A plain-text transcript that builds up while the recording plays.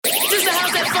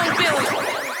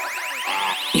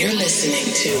You're listening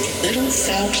to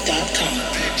LittleSouth.com,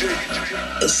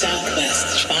 the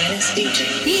Southwest's finest DJ.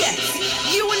 Yes,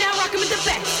 you are now rocking with the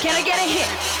best. Can I get a hit?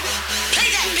 Play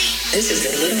that beat. This is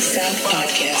the Little South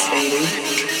Podcast, baby.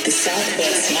 The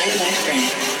Southwest Nightlife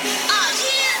brand. Oh,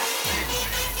 yeah.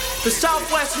 The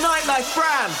Southwest Nightlife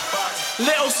brand.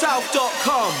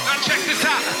 LittleSouth.com. Now check this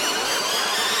out.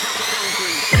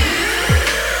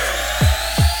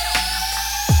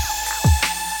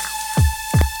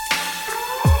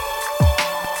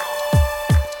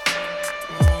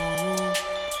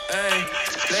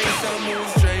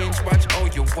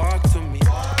 Walk to me,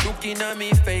 looking at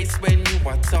me face when you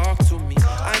a talk to me.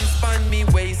 And span me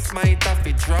waist, might have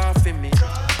it drafting me.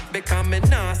 Because me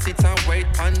nah sit and wait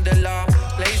on the law.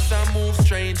 Place and move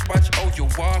strange, watch how you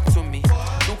walk to me.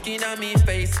 Looking at me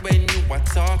face when you a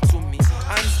talk to me.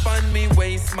 And span me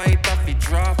waist, might have it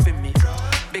drafting me.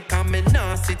 Because me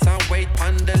nah sit and wait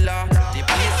on the law. The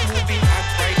place moving hot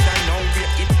right and now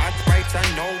where it hot right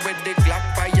and now with the Glock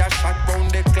fire shot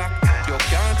round the clock. You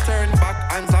can't turn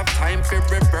back, hands have time for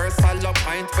reversal of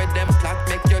pint for them plot,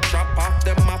 make you drop off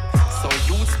the map. So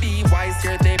youths be wise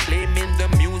here, they blaming the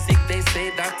music, they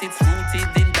say that it's rooted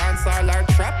in dancehall or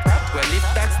trap. Well, if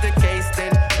that's the case,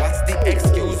 then what's the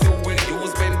excuse you will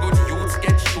use when good youths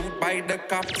get shoot by the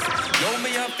cops? Yo,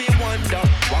 me have to wonder,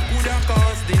 what could have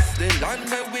caused this? The land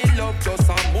where we love just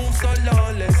a move so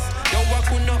lawless. Yo, I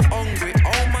could not hungry,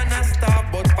 all man a starve,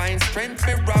 but find strength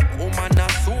for rap, woman a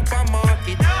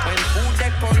supermarket. When food the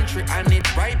country and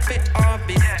it ripe for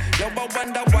harvest. Yo, I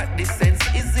wonder what the sense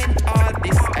is in all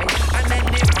this, eh? And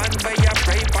any man where you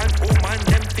pray and woman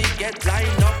them forget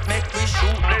line up, make we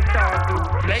shoot the target.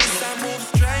 Place and move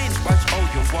strange, watch how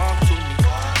you walk to me.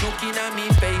 Looking at me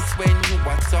face when you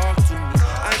a talk to me.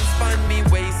 And span me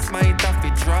waist, might have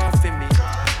it draw for me.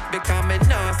 Because me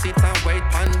nah sit and wait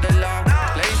on the law.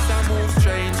 Place and move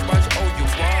strange, watch how you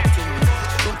walk to me.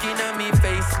 Looking at me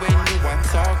face when you a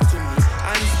talk to me.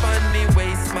 And span me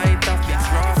waist, might have it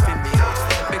draw for me.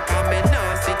 Because me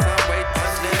nah sit and wait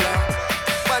on the law.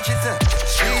 Watch it,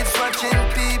 streets watching,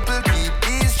 people keep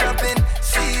eavesdropping.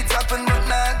 Seeds happen but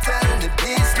not tell the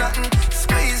peace nothing.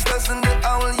 Squeeze doesn't the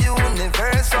whole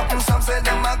universe something. Some say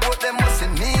them a goat, them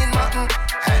mustn't mean nothing.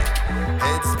 Hey,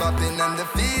 heads popping and the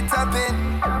feet tapping.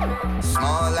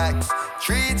 Small axe,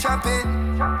 tree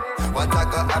chopping. What I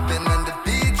got happen when the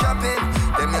beat chopping?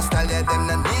 Them your style, yeah, them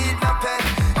no need no pen.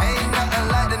 Ain't nothing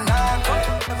like the narco.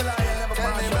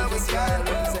 Tell me where we can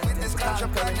with this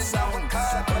contraband in our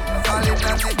car. Call it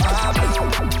Natty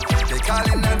Pablo. They call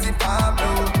it Natty Pablo.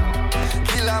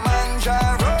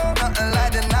 Kilimanjaro, nothing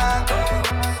like the narco.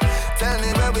 Tell me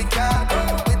where we can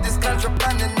with this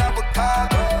contraband in our car.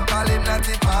 Call it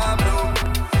Natty Pablo.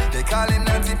 They call it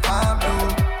Natty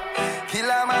Pablo.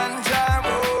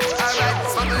 Kilimanjaro. Alright,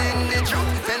 smuggling the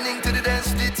truth, tending to the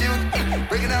destitute.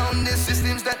 Breaking down the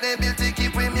systems that they built to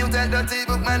keep we muted. Dirty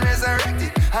book man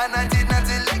resurrected. Anointed, not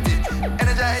elected.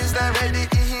 Energized and ready.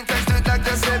 He turns to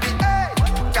Dr. Sebi. Hey!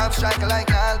 Cop strike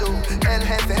like Aldo. El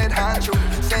Jefe head Andrew.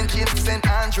 St. James, St.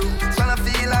 Andrew. So I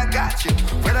feel I got you.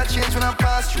 Weather change when I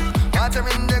pass through. Water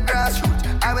in the grassroots.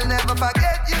 I will never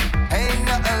forget you. Ain't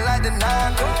nothing like the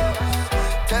narco.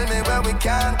 Tell me where we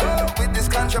can go with this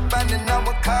contraband in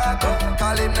our cargo.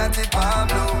 Call him Natty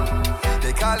Pablo.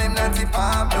 They call him Natty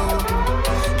Pablo.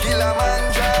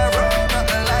 Kilimanjaro,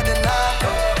 nothing like the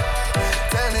narco.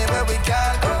 Tell me where we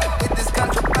can go with this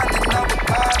contraband in our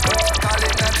cargo. Call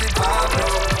him Natty Pablo.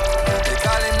 They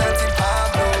call him Natty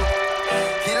Pablo.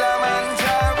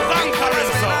 Kilimanjaro.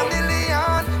 $1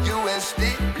 million USD.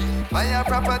 Buy a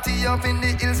property up in the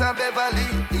hills of Beverly.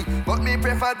 But me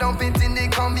prefer dump it in the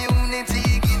community.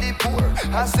 Poor,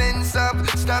 a sense of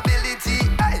stability.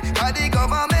 Aye, cause the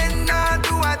government not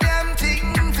do a damn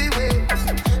thing fi way.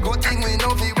 Good thing we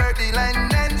know fi work the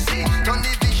land and see. Turn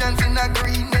the visions in a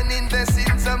green and invest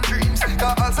in some dreams.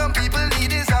 Cause all some people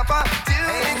need is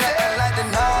opportunity. Ain't nothing like the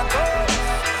narco.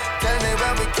 Tell me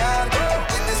where we can go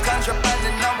with this contraband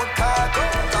in our cargo.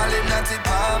 Call him Natty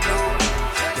Pablo.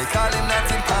 They call him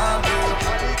Natty Pablo.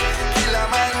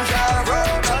 Kilimanjaro,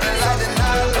 nothing like the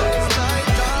narco.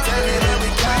 Tell me where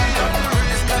we can go with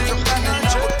this contraband in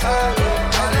our cargo.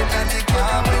 Call him Natty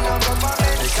Pablo.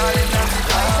 They call him Natty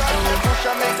Pablo. Push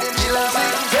and make them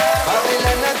music.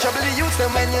 Babylon and trouble the youth,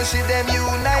 and when you see them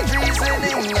unite,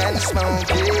 reasoning and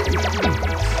smoking.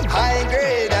 High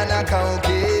grade and a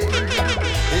cocaine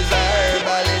is a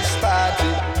herbalist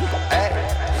party. Eh?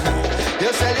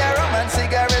 You sell your rum and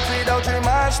cigarettes without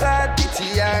remorse, that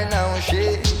pity or no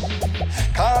shame.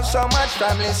 Cause so much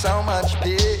family, so much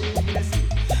pain.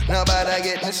 Nobody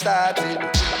get me started,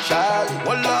 Charlie.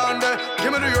 Well on there,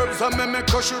 give me the herbs and make me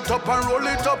crush it up and roll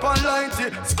it up and light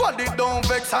it. Squad it down,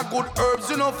 vex a good herbs,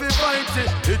 you know fi fight it.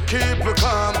 It keep you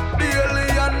calm, daily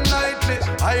and nightly.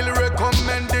 Highly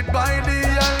recommended by the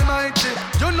Almighty.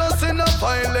 You know see no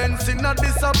violence in a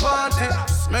disappointing.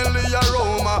 Smell the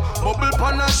aroma, bubble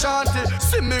pan a shanty.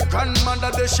 See me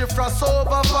grandmother, the shift frost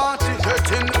over 40.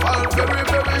 Getting fall very,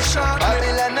 very shortly.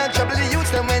 Babylon and trouble the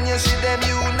youths, then when you see them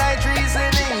unite,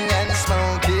 reasoning and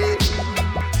smoking.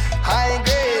 High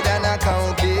grade and a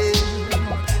county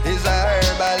is a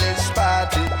herbalist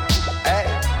party. Hey.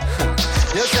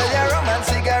 You sell your rum and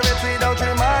cigarettes without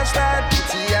remorse, not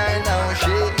pity or no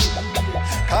shit.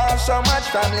 Cause so much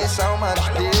family, so much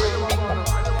pain.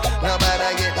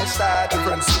 Nobody get me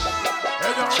started.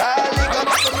 Charlie, come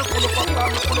on, pull up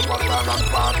a stand and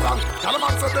pattern. Tell them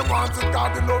I said them want it,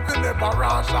 God, they love you never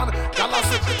ration. Tell us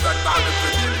if you take time, if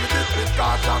you deal with it with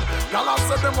caution. Tell us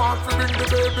say them want to bring the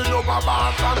baby no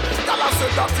abortion. Tell us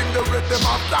say that thing they with them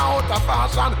after out of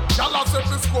fashion. Tell us if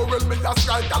the squirrel me a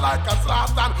strike like a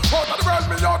Zlatan. Out of the world,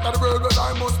 me out of the world, but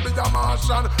I must be a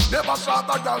Martian. Never shot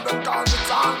a girl, them call me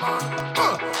tall man.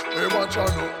 Hey, what you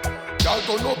know? Y'all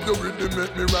turn up your rhythm,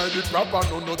 make me ride it proper.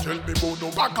 No tell me go no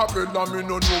back up and me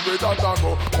no know where that I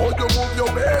go. How you move your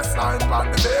baseline, pan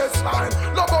the baseline.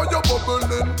 Love how you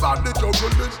bubbling, pan the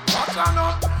juggling. Watch out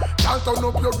now. Y'all turn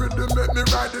up your rhythm, make me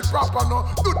ride it proper now.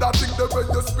 Do that thing the way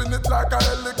you spin it like a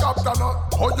helicopter now.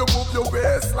 How you move your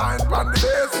baseline, pan the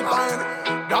baseline.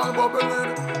 Y'all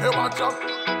bubbling, hey watch out.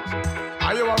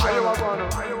 Are you a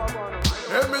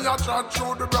hey, me a chat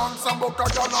through the Bronx and book a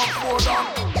gun and four down.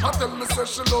 I tell me say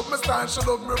she love me style, she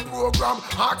love me program.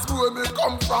 Ask me where me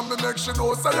come from, me make she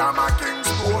know say I'm a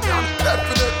Kingstonian.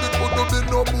 Definitely couldn't be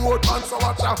no boat man, so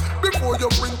watch out. Before you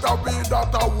print a weed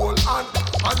at a whole hand.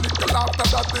 And nickel after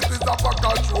that it is a pack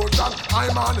of Trojan.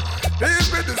 I man, these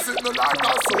be the signal like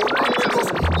a soul. And we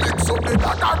just mix up the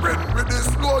like a ring with the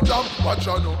slow jam.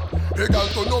 Watch out now. Hey girl,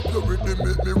 turn up your rhythm,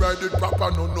 make me ride it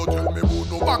proper. No tell me who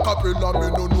no back up in me,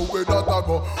 no know where that I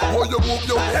go. How you move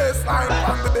your baseline,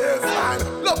 from the baseline.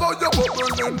 Love how you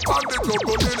bubbling, from the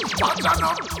juggling. Watch out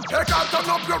now. Hey girl, turn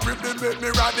up your rhythm, make me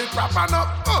ride it proper now.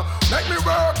 Make me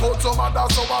work out some other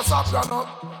so what's up, you know.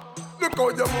 Look how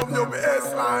you move your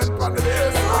baseline, from the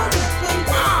baseline.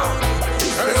 Wow.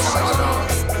 Hey, watch out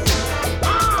now.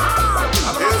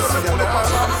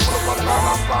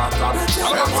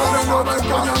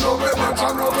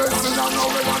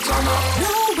 No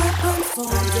weapon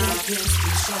formed against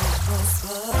me shall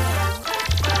prosper.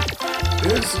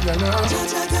 Yes, you know.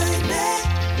 Judge, guide me,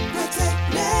 protect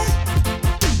me.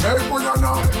 Hey, put your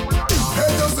now.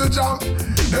 Hey, just a jump.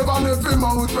 Never left him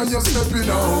out when you're stepping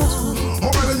out.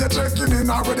 Oh, whether you're checking in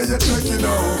or whether you're checking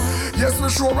out. Yes, we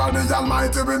sure are the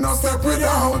Almighty, we not step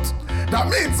without. That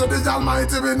means that the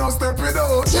Almighty, we not step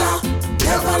without. Yeah.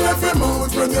 Never left him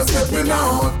out when you're stepping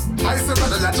out. I say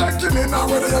whether you're checking in or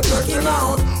whether you're checking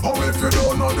out. Oh, if you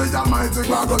don't know the Almighty,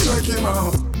 go check him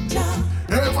out.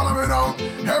 Hey, follow me now.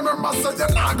 Hey, remember, say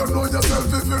you're not gonna know yourself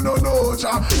if you don't know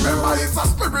ya. Remember, it's a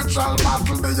spiritual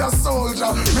battle, be a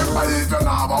soldier. Remember, if you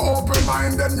don't have an open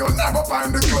mind, then you'll never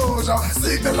find the closure.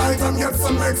 Seek the light and get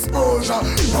some exposure.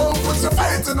 Don't put your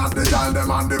faith in at the y'all,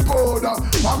 them and the powder.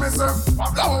 For me, say,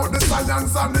 follow the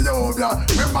science and the yoga.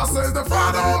 Remember, say the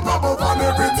Father up above and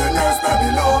everything else, they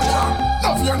below ya.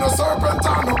 Love you no serpent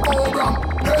and no program.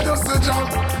 Hey, just a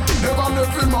jump. Never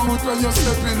left him out when you're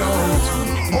stepping out.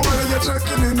 Oh, whether you're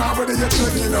checking in or whether you're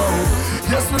checking out.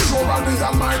 Yes, we sure are the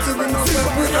Almighty, we not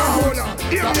stepping out.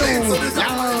 That means that the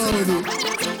Almighty.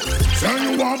 Say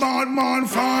you a bad man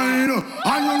fine,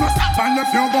 and you no stop and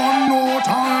left your gun no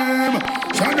time.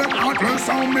 Say them heartless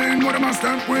sound men, what them a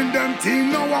step with them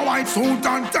team. Now a white suit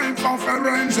and time for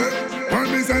forensic.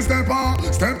 When me say step on,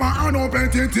 I no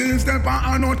plenty things. Step on,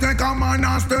 I no take a man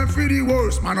and step for the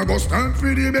worst. Man I go step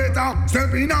for the better.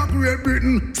 Step in a Great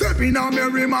Britain, step in a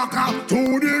Merrimaca.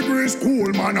 2 degrees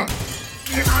cool man.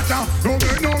 Don't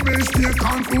make no mistake,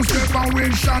 confused step and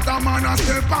win shatter. Man a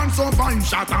step and survive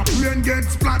shatter. Brain get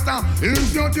splatter.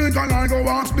 If you think I go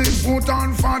ask Bigfoot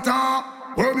and fatter.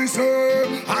 Where we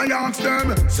say, I ask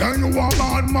them, say you a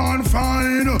bad man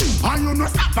fine. And you no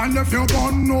stop and left your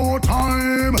gun no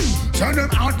time. Say them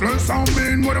heartless and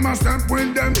mean, what them a step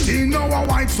with them teen. Now a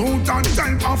white suit and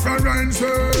time for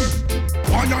forensic.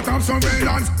 Quiet of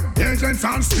surveillance, agents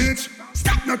and stitch.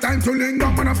 Stop no time to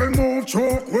linger, man, if you move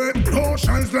choke with. No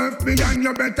shells left behind,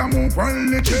 you better move well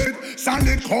legit.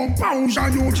 Solid composure,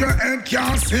 use your head,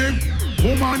 can't sing.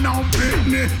 Woman now beat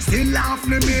me, still laugh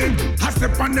me in. I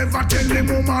step and never tell him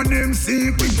woman name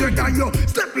sick. We get on you,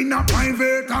 step in a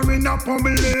private or in a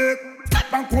public. Step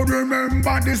I could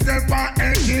remember the stepper,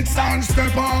 ethics and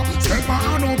stepper. Stepper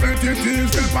and no petty,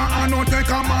 stepper and no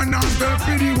take a man and step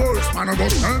for the worst. Man, I go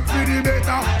step for the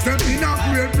better. Step in a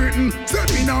Great Britain, step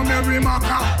in a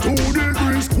Merrimaca. 2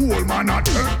 degrees cool, man, I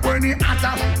take when he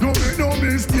attack. No make no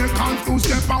mistake, come to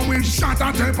stepper with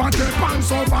shatter. Tap and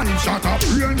survive, shatter,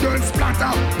 brain get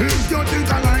splatter. If you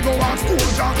think I like go out school,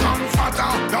 that can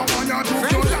fatter. That one you do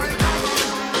you like.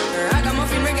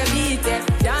 Ragamuffin reggae beat,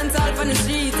 dance all on the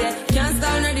street, can't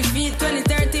stand on the feet.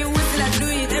 2030 we still a do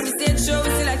it. Every stage show we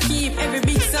still a keep. Every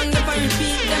big song up and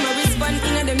repeat. Them a respond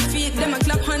in them feet. Them a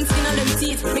clap hands in them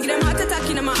teeth. Make them heart attack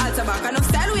in my altar back. Enough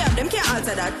style we have, them can't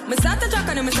alter that. Me start attack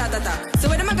and them start attack. So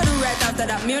what am I gonna do right after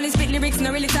that? Me only spit lyrics,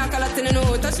 not really talk a lot in the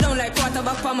know. Touchdown like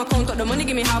quarterback for my count up. The money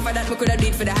give me half of that. Me coulda do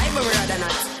it for the hype, but rather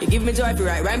not. You give me joy if you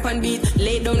write rhyme pan beat.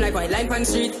 Lay down like white line pan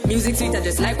street. Music sweet, I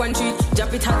just like one treat.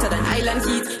 Drop it hotter than island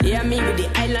heat. Yeah, me with the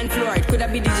island floor. It coulda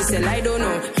be digital, I don't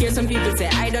know. Hear some people say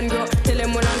I don't grow. Tell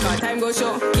them when on car time go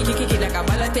show. Kick it like a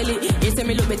ballatelli. You say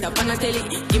me look better pan a telly.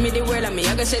 Give me the world and me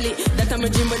I go shelly. That I'm a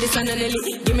dream but this and a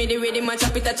Nelly. Give me the rhythm and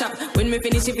chop it a chop. When me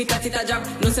finish if it a drop.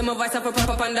 No say my voice up a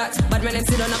pop on that. But when I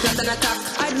sit on a flat and a top.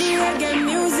 I do reggae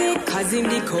music. Cause in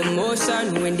the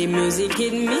commotion. When the music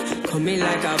hit me. Coming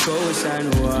like a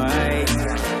potion. Why?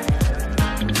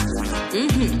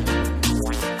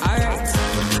 Alright.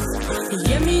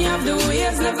 Yeah, me have the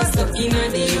waves, never stuck in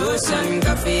the ocean.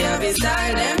 Coffee have his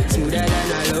style, them smoother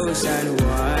than a lotion.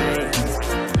 Why?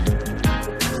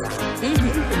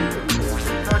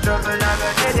 No trouble,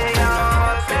 never get it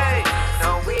all day. No,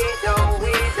 we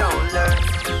don't learn.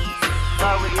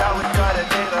 But we always try to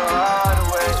take the hard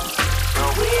way. No,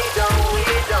 we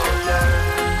don't learn.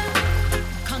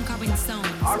 Conquering sound.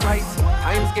 Alright,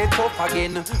 times get tough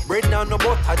again. Bread now no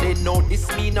butter then. No, this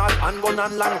mean all handgun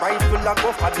and long rifle a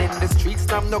go for them. The streets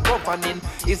now no governing.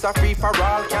 It's a free for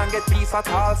all, can't get peace at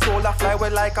all. Soul a fly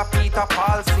well like a Peter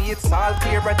Paul. See it's all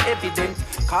clear and evident.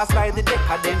 Caused by the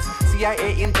decadence.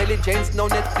 CIA intelligence, no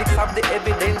Netflix have the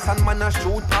evidence. And man a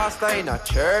shoot pastor in a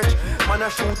church. Man a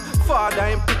shoot father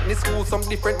in picnic school. Some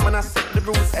different man a set the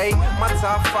rules. Hey, matter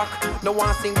of fact, no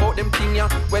one sing about them thing ya.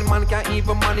 Well man can't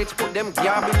even manage put them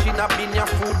garbage in a bin ya.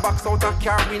 Food box out a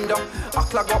car window. I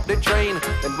clog up the drain.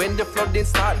 Then when the flooding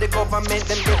start, the government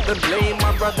them get the blame.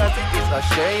 My brothers, it is a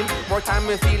shame. More time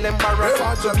we feel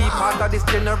embarrassed to be part of this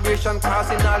generation.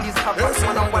 Causing all these havoc.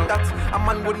 Man I want that a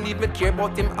man wouldn't even care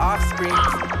about him offspring.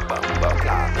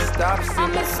 Stop singing.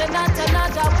 I'm missing out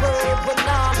another word, but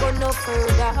now go no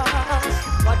further.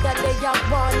 What that they are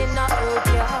born in the earth,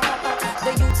 yeah.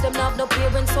 The youths them have no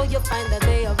parents, so you find that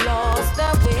they have lost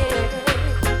their way.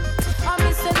 I'm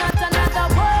missing out another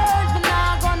word, but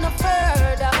now go no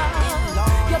further.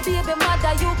 Your baby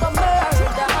mother, you go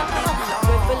murder.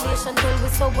 Revelation tell me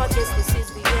so what this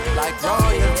is the end. Like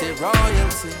royalty.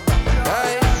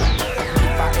 Hey.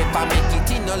 If I make it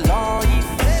in a life,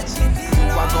 you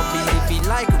are gonna be living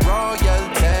like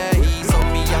royalty. So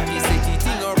me happy set it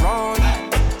in a right.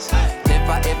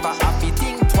 Never ever happy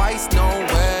think twice, no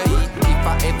way. If I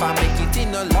ever make it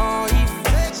in a life,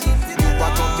 you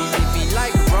are gonna be living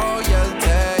like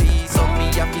royalty. So me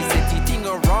happy set it in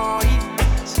a right.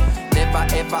 Never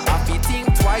ever happy think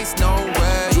twice, no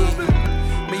way.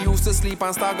 Me used to sleep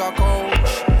on Stagger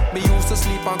Coach. Me used to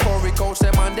sleep on Corey Coach.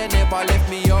 Them and they never left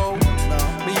me out.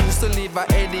 Me used to live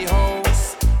at Eddie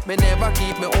House. Me never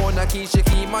keep me own a key. She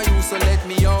keep my used to let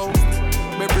me out.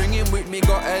 Me bring him with me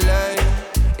go LA.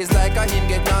 It's like a him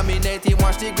get nominated.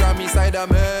 Watch the Grammy side of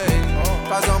me.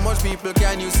 Cause how much people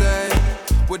can you say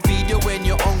would feed you when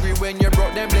you're hungry, when you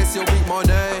broke them bless you with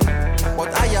money.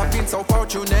 But I have been so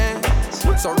fortunate,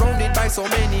 surrounded by so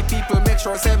many people. Make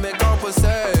sure say me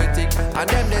compensating. And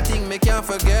them the thing me can't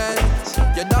forget.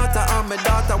 Your daughter and my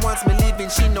daughter wants me living.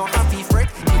 She no happy fret.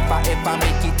 If I ever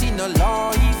make it in a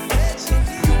life,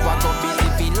 you are gonna be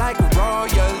living like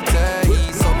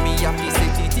royalty. So me happy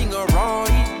set it in a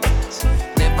right.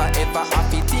 Never ever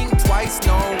happy think twice,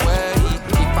 no way.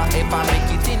 If I ever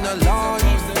make it in a life,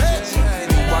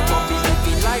 you are gonna be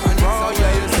living like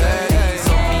royalty.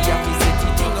 So me happy set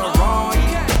it in a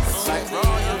right. Like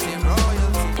royalty.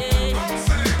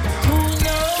 Who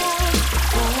knows?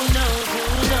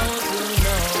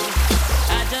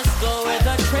 I just go where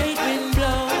the trade wind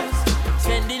blows,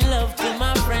 sending love to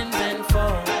my friends and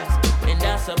foes. And I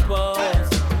suppose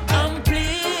I'm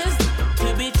pleased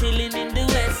to be chilling in the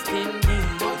West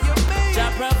Indies.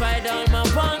 Jah provide all my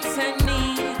wants and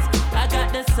needs. I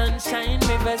got the sunshine,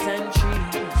 rivers and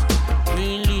trees.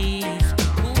 Green leaves,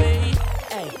 wait,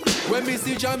 hey. When me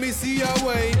see Jah, me see a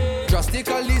way.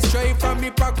 Drastically straight from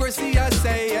hypocrisy, I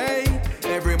say, hey.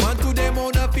 Every man to them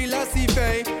own a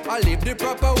philosophy. I live the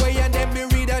proper way and then me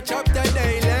read a chapter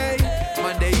daily.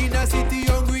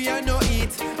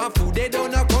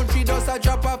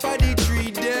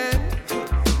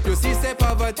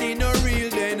 that ain't no real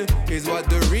then, is what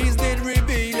the reason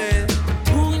revealing.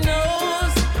 Who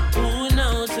knows? Who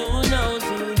knows? Who knows?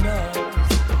 Who knows?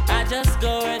 I just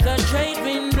go where the trade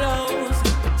wind blows,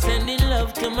 sending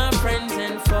love to my friends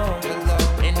and foes.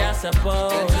 And I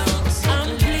suppose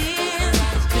I'm pleased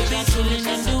to be chilling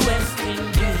in the West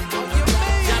Indies.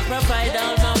 I provide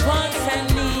all my wants and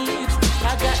needs.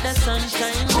 I got the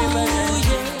sunshine,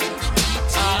 rivers and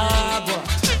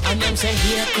and them say,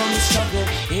 here comes struggle,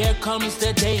 here comes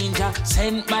the danger,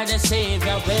 sent by the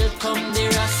Savior, welcome the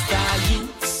Rasta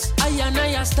youths. I and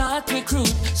I start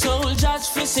recruit, soldiers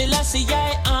for Selassie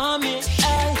army.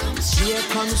 Hey. Here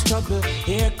comes struggle,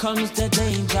 here comes the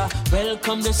danger,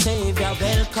 welcome the Savior,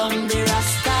 welcome the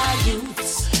Rasta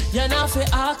youths. You know fi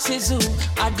ask is who,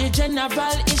 at the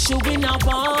general issue we no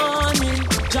warning.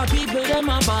 Job people them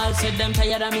a ball, said them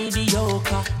tired of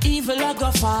mediocre. Evil a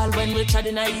go fall when we tried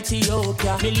in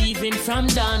Ethiopia. Me leaving from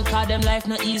down, cause them life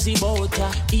no easy boat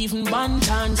ya. Even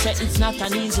Bantan said it's not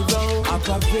an easy road.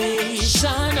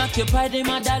 Operation occupy the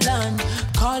motherland,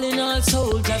 calling all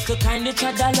soldiers to kindly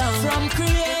tread along. From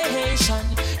creation,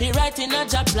 he writing a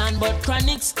job plan, but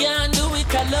chronics can't do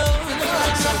it alone.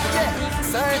 Yeah,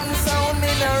 certain sound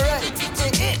me no right.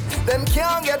 Them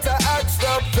can't get a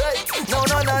extra plate. No,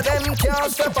 none of them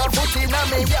can't step a foot in a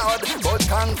me yard. But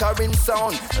conquering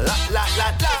sound, la la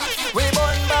la la. We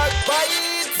burn back by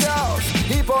its house.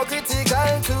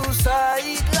 Hypocritical to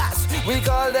sideless. We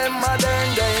call them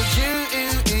modern day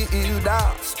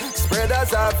Judas.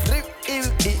 Spreaders of flip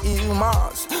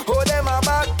Mars. Oh, them a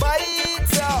back by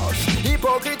its house.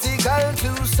 Hypocritical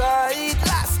to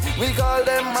sideless. We call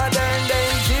them modern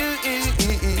day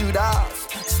Judas.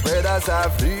 Spreaders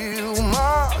of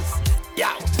rumors.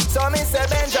 Yeah. So me say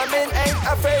Benjamin ain't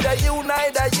afraid of you,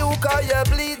 neither you, cause you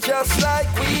bleed just like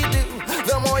we do.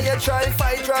 The more you try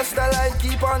fight, trust the light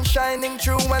keep on shining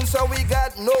through. And so we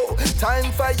got no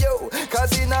time for you,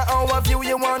 cause in our view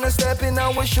you wanna step in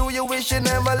our shoe. You wish you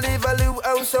never leave a loo,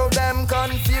 oh so damn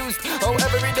confused. Oh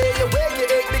every day you wake you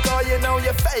ache because you know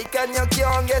you're fake, and you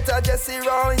can't get a Jesse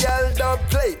Royal dog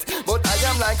plate. But I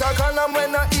am like a column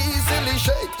when I easily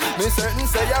shake. Me certain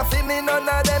say I feel me none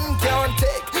of them can't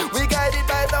take. We guided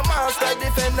by the master,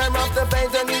 defender of the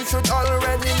faith, and you should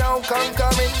already know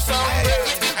conquering sound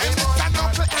great. And it's an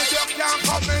upper and you can't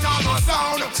come in on my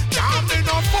sound. Can't be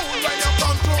no fool when you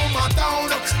come through my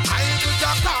town. I ain't with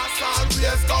your class,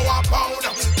 always go a pound.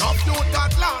 No youth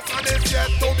that last and it's yet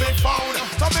to be found.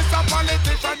 So Mr.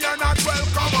 Politician, you're not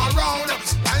welcome around.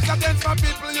 Rise against my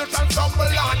people, you shall stumble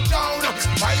and down.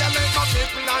 Violate my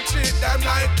people and treat them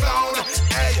like clown.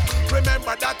 Hey,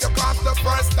 remember that you crossed the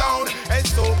first down. And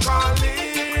so-called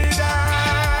leaders,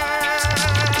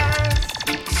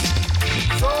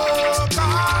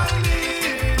 so-called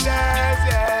leaders,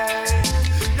 yeah.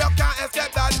 You can't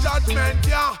accept that judgment,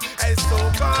 yeah. And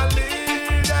so-called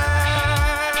leaders,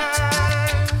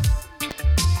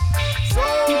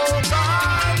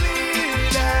 so-called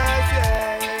leaders,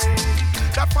 yeah.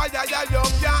 The fire you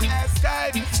can't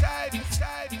escape.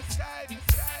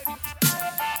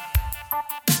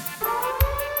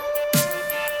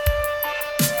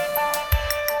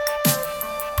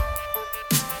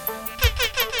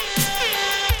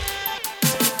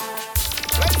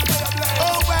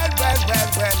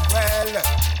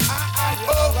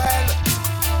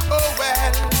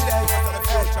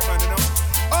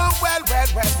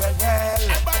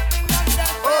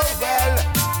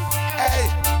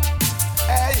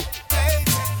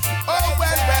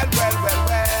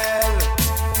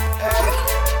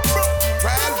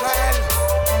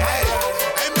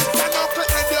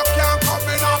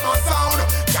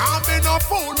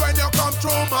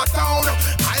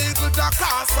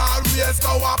 Always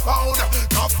go a pound.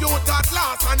 No youth at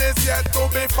last and it's yet to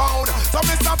be found. So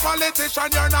Mr.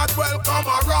 Politician, you're not welcome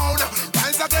around.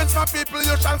 Rise against my people,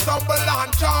 you shall stumble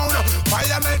and drown.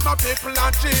 Violate my people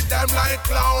and treat them like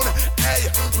clown. Hey,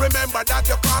 remember that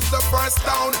you crossed the first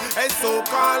town. And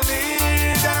so-called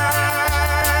leaders,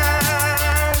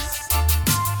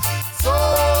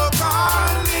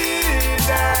 so-called leaders,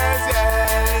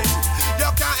 yeah.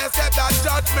 You can't escape that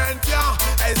judgment, yeah.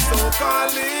 And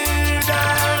so-called leaders,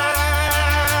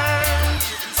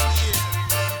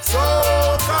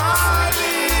 so-called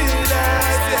leaders,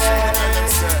 yeah.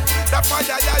 The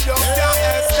fire you can't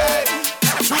escape.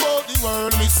 Throughout the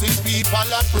world, me see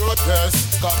people at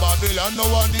protest. Cause Babylon no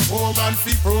want the poor man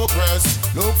fi progress.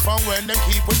 Look from when them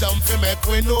keep we down fi make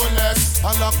we no less.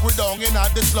 And lock we down in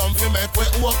at the slum fi make we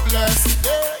hopeless.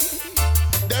 Yeah.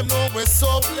 Them know we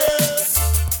so blessed.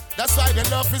 That's why they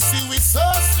love to see we so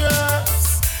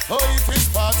stressed. Oh, if it's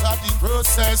part of the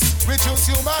process, we choose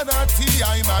humanity,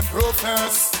 I'm a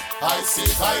progress. I see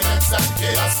violence and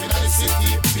chaos in the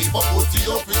city. People put it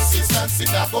up resistance in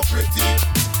a go pretty.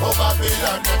 Oh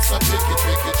Babylon, them so tricky.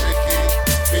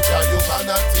 Because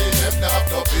humanity, them not have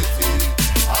no pity.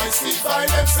 I see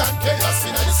violence and chaos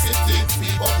in the city.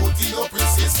 People put it up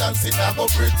resistance in a go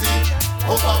pretty.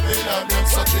 Oh Babylon, them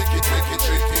so tricky.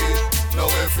 Now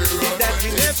if you run that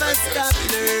we never stop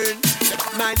learn.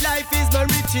 My life is my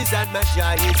riches and my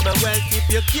joy is my wealth. If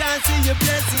you can't see your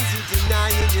blessings, you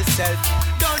denying yourself.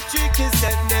 Don't trick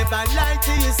yourself, never lie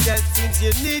to yourself. Since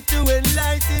you need to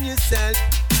enlighten yourself.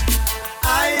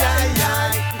 I,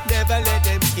 never let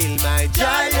them kill my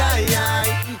joy.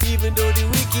 Even though the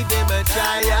wicked them a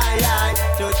try,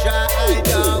 to try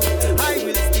down. I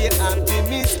will stay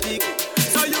optimistic.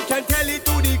 So you can tell it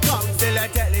to the council, I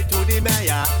tell it to the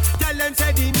mayor. Tell them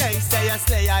say the naysayer,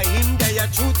 slayer, him there,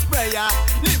 truth sprayer.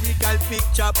 Lyrical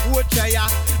picture portrayer,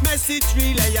 message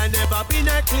relayer. Never been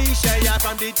a cliche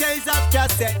from the days of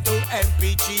cassette to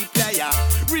MP3 player.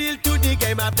 Real to the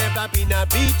game, I've never been a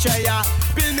betrayer.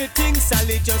 Build me things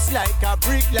solid just like a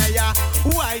bricklayer.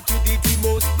 Why to the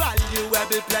most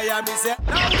valuable player? Me say,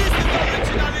 now this is the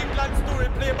original England story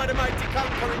played by the mighty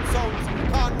Conquering Sounds.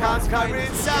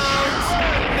 Conquering Sounds.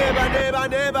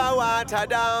 Never water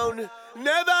down.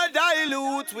 Never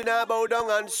dilute, we not bow down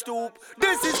and stoop.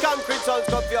 This is Concrete Sounds,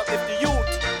 come for uplift the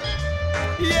youth.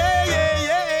 Yeah.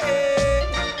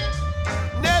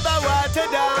 Never water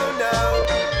down now.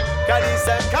 Cause it's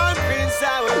a Concrete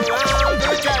Sound.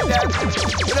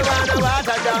 You don't want no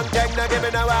water down tank, now give me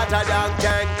no water down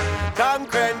tank.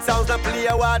 Concrete Sounds, not play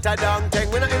a water down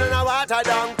tank. We not in a water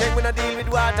down tank, we not deal with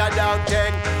water down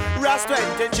tank. Ras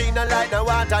 23 no like no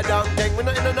water down tank. We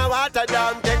not in no water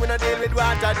down tank, we not deal with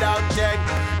water down tank.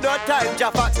 No time,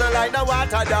 Jaffax no like no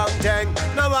water down tank.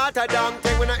 No water down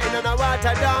tank, we not in no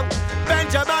water down.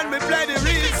 Benjamin, we play the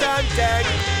real sound tank.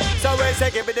 So we say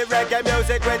give me the reggae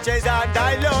music which is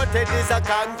undiluted. This a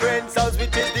Concrete Sounds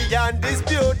which is the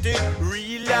undisputed.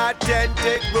 Real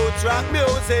authentic roots rock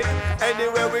music.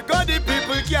 Anywhere we go the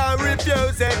people can't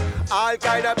refuse it. All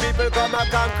kind of people come a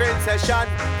Concrete session.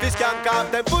 This can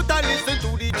calm them foot and listen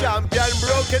to the champion.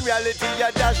 Broken reality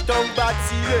a dash down bad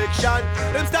selection.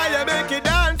 Them style you make it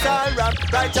dance and rap.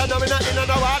 Right now me not in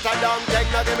no water down tank.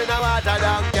 Not give me no water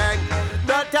down tank.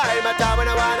 No time at all when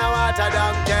I want no water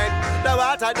down tank. No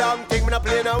water down thing, me not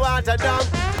play no water down.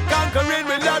 Conquering,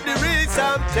 we love the real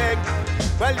something.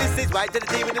 Well, this is why to the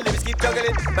team with the lyrics keep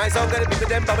juggling. My song got the people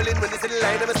them bubbling. When it's in the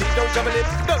line, I'm a sleep, don't trouble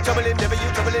him, never you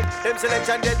trouble him. Them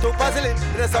selection, they're too puzzling.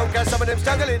 In the song, cause some of them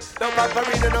struggling. No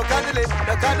pampering, no cuddling.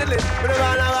 We don't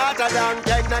want no water down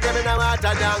tank, not give me no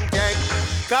water down tank.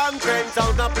 Concrete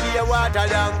Sounds, not play a water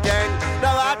down tank.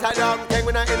 No water down tank,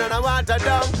 we not in no water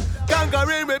down.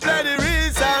 Conquering, we play the real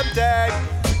something.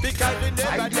 Because we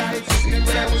never die. I didn't see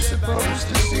what I was supposed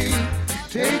to see.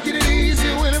 Taking it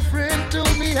easy when a friend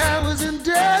told me I was in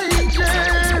danger.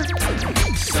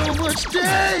 So much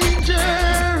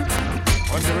danger.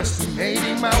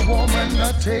 Underestimating my woman,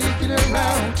 not taking her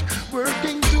out.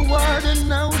 Working too hard and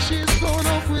now she's gone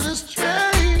off with a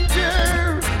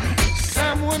stranger.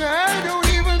 Someone I don't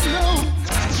even know.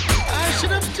 I should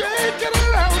have taken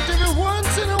her out every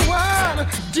once in a while.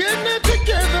 Dinner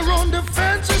together on the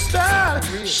fancy style.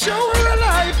 Show her a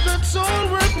life that's all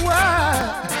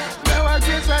worthwhile. Now I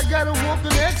guess I gotta walk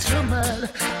an extra mile.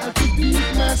 I could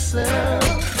beat myself.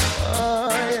 Oh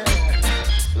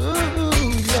yeah.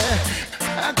 Ooh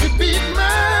yeah. I could beat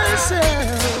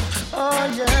myself. Oh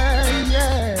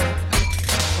yeah.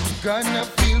 I'm gonna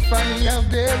feel funny out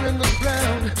there in the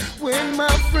crowd when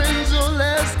my friends all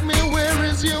ask me, where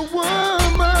is your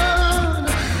woman?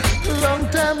 Long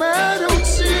time I don't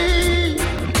see.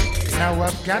 Now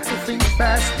I've got to think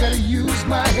fast, gotta use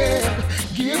my head.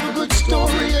 Give a good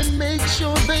story and make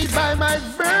sure they buy my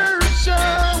version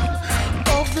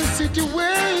of the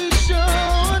situation.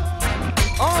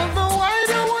 Although I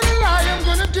don't wanna lie, I'm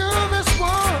gonna do this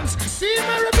once. See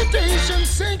my reputation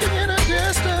sinking in a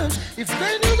distance. If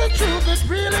they knew the truth that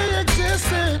really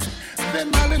existed,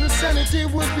 then my little sanity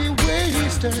would be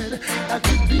wasted. I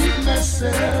could beat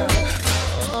myself.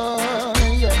 Oh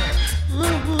yeah. Ooh,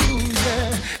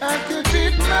 yeah. I could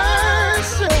beat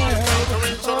myself.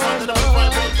 Oh no.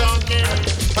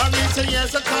 I'm say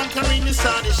yes, I'm conquering this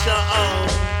on the show.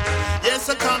 Yes,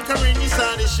 I'm conquering this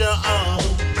on the show.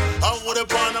 I would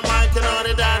have on the mic and all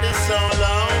the daddy so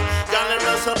long. Got a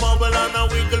rest of bubble on a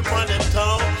wiggle on the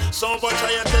toe. Soundboy try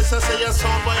your test, I say your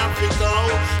soundboy I'm fit go.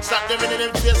 Slap them in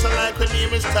them face like her name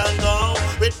is Tango.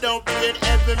 Without being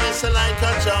heavy, miss like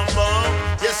a jumbo.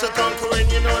 Yes, a conquering,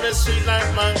 you know the sweet like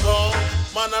mango.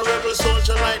 Man, a rebel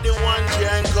soldier like the one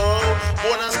Django.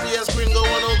 Wanna stay a springo,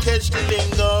 wanna catch the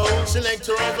lingo.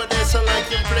 Selector over there, so like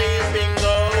him playing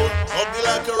bingo. Ugly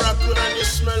like a raccoon and you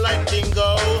smell like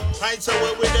dingo. Heights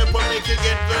away with them, but make you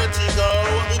get vertigo.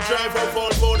 We drive a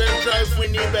Volvo, then drive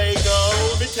Winnebago.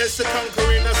 We test the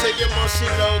conquering, I say you must see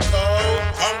loco.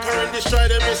 Conquering, destroy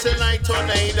them, missing like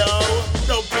tornado.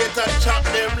 Don't beat and chop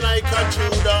them like a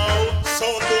judo.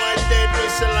 Sound boy dead,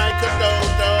 missing like a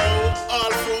dodo.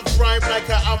 All fruits ripe like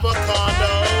a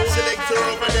avocado. Selector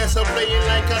over there, so playing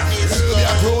like a disco. We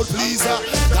are crowd pleaser,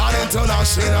 not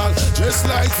international, just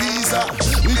like Visa.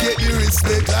 We get the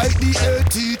respect like the air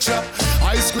teacher.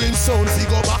 Ice cream sound, we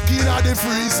go back in the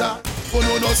freezer. Oh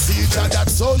no teacher,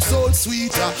 that sound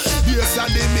sweeter. Yes,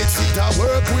 and they mix it, I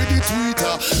work with the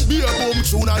tweeter. Be a boom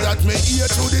tuner that may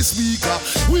hear through the speaker.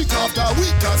 Week after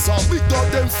week, some big up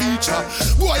them feature.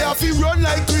 Boy, I feel run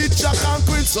like creature,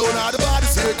 conquering sound, now the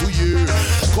body's here to you.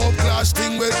 Come clash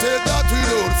thing, we take that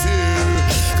without fear.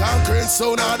 Conquering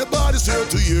sound, now the body's here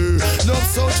to you. No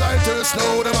sunshine thirst,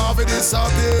 no, them have it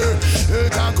disappear. Hey,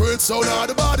 conquering sound, now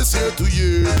the body's here to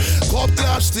you. Come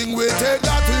clash thing, we take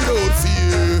that without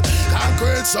fear.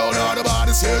 Conquering sound, now the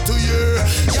body's here to you.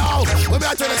 Yo, let me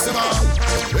tell you something.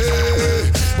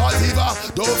 Hey, but Eva,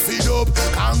 don't feed up.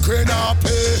 Conquering up,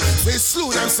 hey. We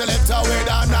slew them selector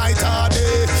whether night or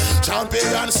day.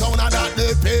 Champion sound and that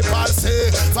the people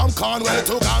say. From Cornwall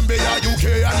to Gambia,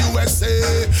 UK and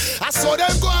USA. I saw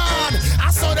them go on, I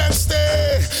saw them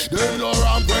stay. Them no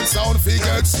ramp when sound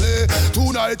figure slay.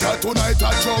 Tonight I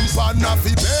jump and not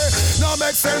fi pay. Now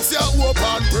make sense, ya hope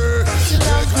and pray. She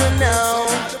loves me now.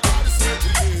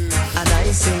 And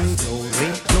I sing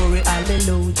glory, glory,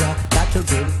 hallelujah. Got to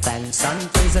give thanks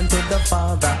and praise unto the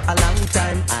Father. A long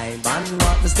time I man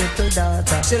want this little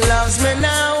daughter. She loves me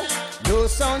now. No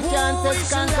sound can't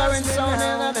test conquering sound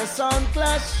and the sound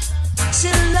clash.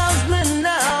 She loves me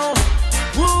now.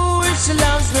 Woo, she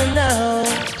loves me now.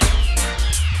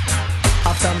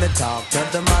 After me talk to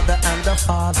the mother and the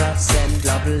father, send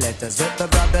love letters with the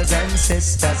brothers and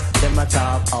sisters. Them a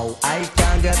talk, oh, I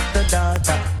can't get the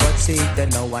daughter. But see, they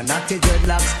know one naughty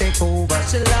dreadlocks take over.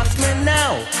 She loves me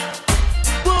now.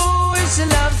 Boy, she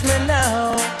loves me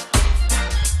now.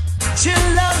 She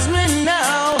loves me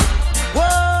now.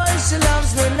 Boy, she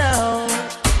loves me now.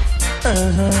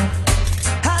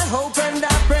 I hope and I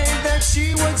pray that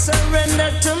she would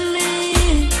surrender to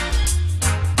me.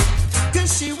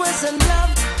 Cause she was in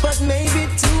love, but maybe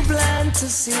too blind to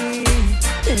see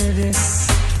this.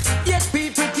 Yet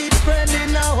people keep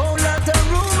spreading a whole lot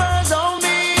of rumors on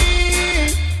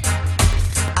me.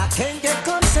 I can't get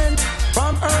consent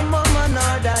from her mama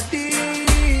nor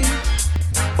daddy.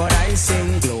 But I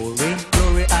sing glory,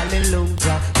 glory,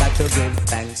 hallelujah. Got to give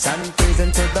thanks and praise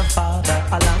unto the Father.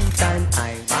 A long time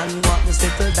I man want this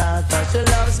little daughter. She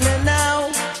loves me now.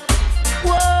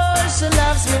 Whoa, she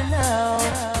loves me now.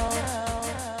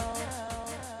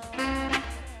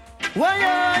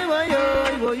 Why-yo, why-yo,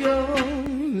 why-yo,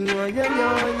 why-yo,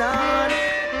 Lord.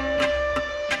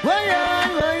 Why-yo,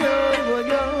 why-yo,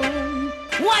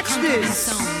 why-yo. Watch this.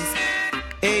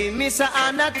 Hey, Mr.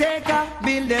 Undertaker,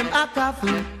 build them a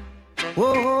coffin.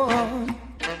 Whoa,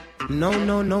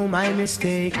 no, my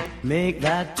mistake. Make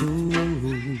that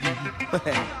two.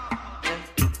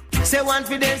 Say one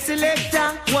for the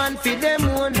selector, one for them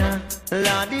owner.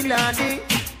 Lordy, lordy.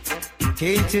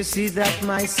 Can't you see that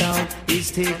my sound is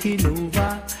taking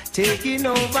over, taking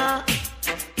over?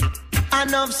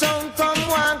 Enough sound come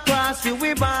one cross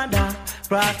we border,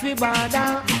 cross we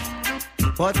border.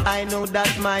 But I know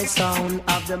that my sound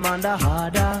of them under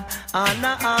harder, and the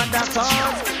harder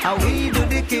cause. How we do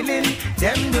the killing,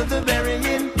 them do the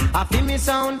burying. I feel me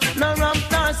sound, no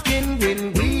ramp nor skin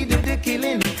grin. We do the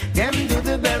killing, them do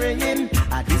the burying.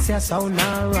 I this your sound,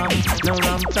 no ramp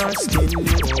nor skin.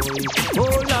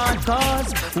 Oh Lord,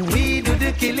 cause we do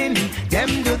the killing,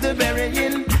 them do the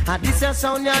burying. I this your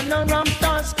sound, no ramp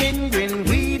nor skin grin.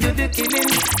 We do the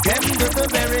killing, them do the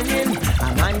burying.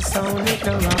 And my sound is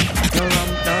no ramp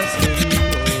nor skin.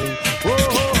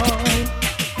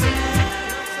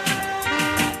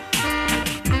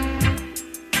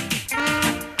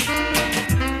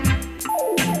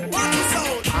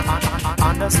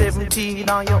 Under 17,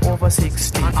 now you're over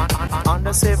 16.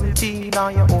 Under 17, now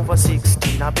you're over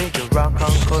 16. I beg you, rock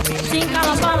Uncle me.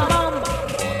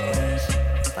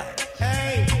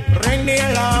 Hey, ring the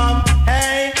alarm.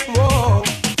 Hey, whoa.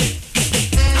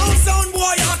 Now sound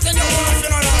boy, hot in your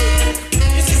funeral.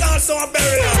 This is also a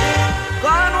burial.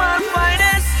 Cornwall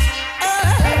finest.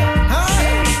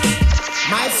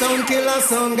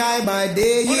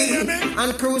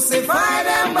 and crucify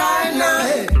them by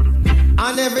night.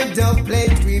 On every dub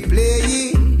plate we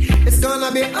play, it's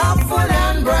gonna be up full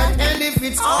and bright. And if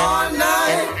it's all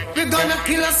night, we're gonna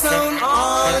kill a sound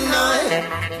all night.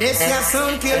 This your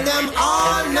sound kill them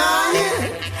all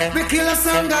night. We kill a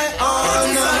sound guy all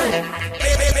night.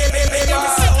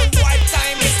 Sound white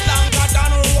time is longer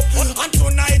than rope. And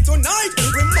tonight,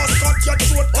 we must cut your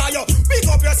throat by you. Pick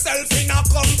up yourself in a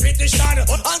competition.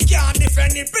 And can't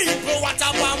defend the people. What a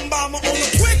bam bam.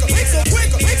 Quick, so quick,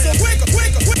 so quick,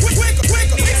 quick, quick, quick, quick,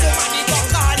 quick. Somebody go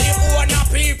call the owner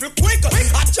people quick.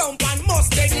 I jump and must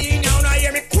get in now. Now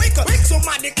hear me quick.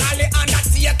 Somebody call the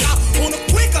undertaker.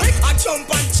 Quick, I jump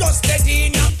and just get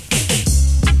in now.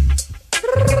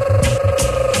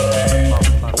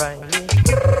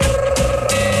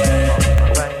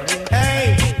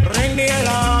 Hey, ring the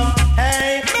alarm.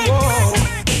 Hey, whoa.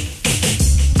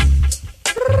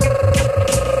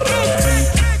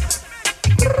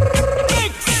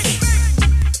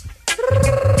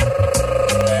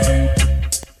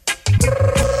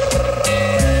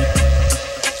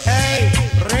 Hey,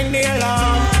 ring the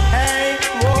alarm. Hey,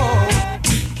 whoa.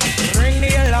 Ring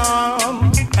the alarm.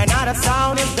 Another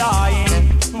sound is dying.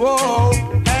 Whoa.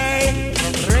 Hey,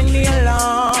 ring the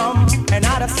alarm.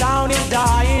 Another sound is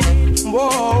dying.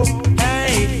 Whoa.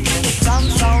 Hey, some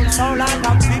sound like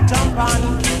a big champion.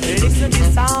 Listen to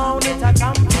the sound, it's a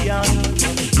champion.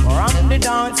 Rock the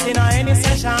dance in any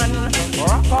session.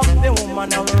 Rock up the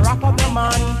woman and rock up the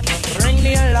man. Ring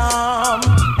the alarm.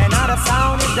 Another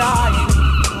sound is dying.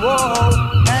 Whoa.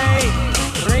 Hey,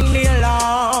 ring the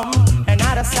alarm.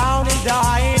 Another sound is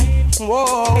dying.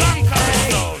 Whoa.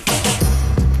 Hey.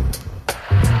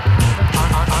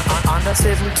 Under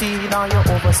 17 or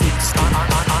you're over 16.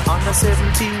 Under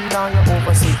 17 or you're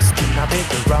over 16. I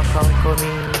beg you rock and come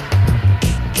in.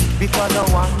 Because I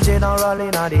one general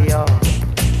in the yard.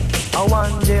 I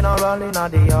one general in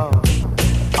the yard.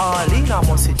 All in I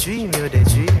must dream you the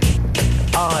dream.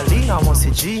 All in I must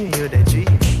dream you the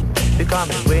dream. Because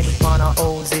me wait on a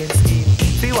housing scheme.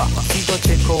 Feel what? He go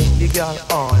check out the girl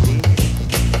all in.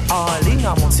 All in I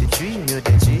must dream you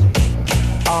the dream.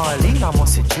 All in I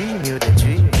must dream you the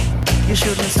dream. You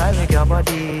shouldn't silence your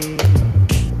body.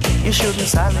 You shouldn't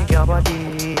silence your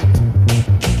body.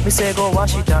 Me say go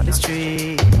wash it out the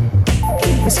street.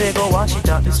 Me say go wash it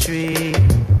out the street.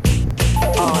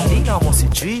 All in I must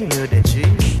dream you the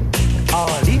dream.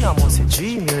 All in I must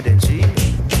dream you the dream.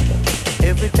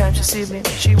 Every time she see me,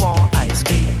 she want ice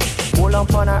cream. Hold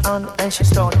on her hand and she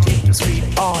started to scream.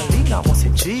 All in I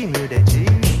must dream you the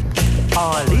dream.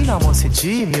 All in I must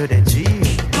dream you the dream.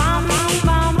 Bam bam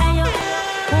bam, hey yo.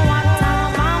 What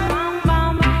time? Bam bam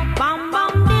bam, bam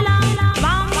bam bilang.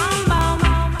 Bam bam bam,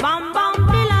 bam bam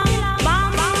bilang. Bam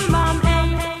bam bam, hey.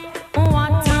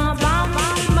 What time? Bam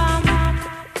bam bam.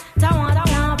 What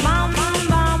time? Bam bam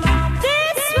bam.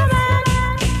 This woman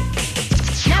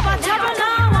never trouble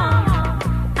no one.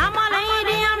 I'm a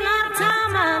lady, I'm not a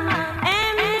man.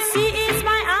 MC is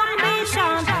my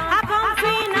ambition. I come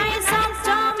free nice and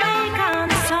Jamaican.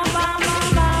 So bam bam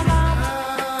bam.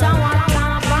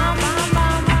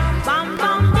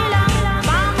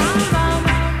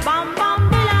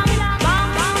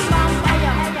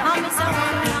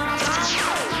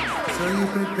 So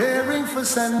you're preparing for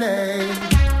Sunday,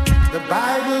 the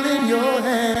Bible in your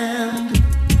hand,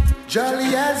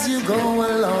 jolly as you go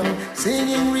along,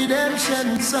 singing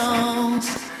redemption songs.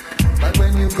 But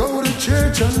when you go to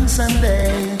church on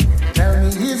Sunday, tell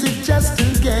me, is it just a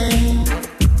game?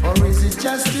 Or is it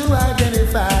just to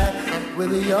identify with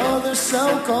the other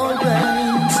so-called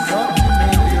brains? Talk to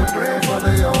me. Do you pray for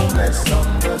the homeless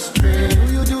on the street?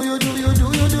 Do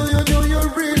you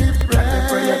really pray? The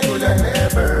prayer could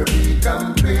never be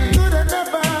complete. Could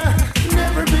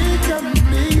never be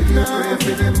complete. Do you pray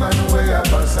for the man where I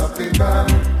bust up the gun?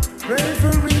 Pray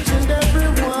for each and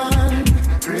everyone.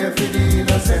 Pray for the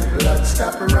innocent blood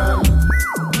stop run.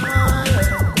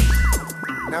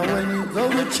 Now when you go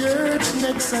to church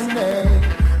next Sunday,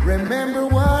 remember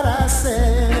what I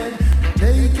said.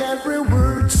 Take every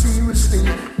word seriously,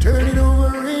 turn it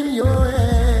over in your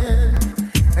head.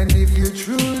 And if you're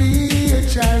truly a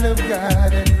child of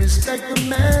God and respect the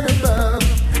man above,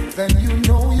 then you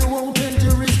know you won't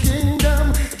enter his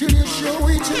kingdom till you show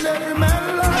each and every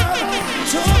man love.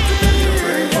 Talk to me.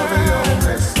 Pray for the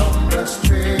homeless on the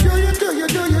street. Do you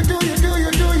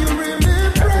really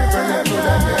pray? Every prayer could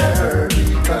never be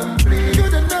complete.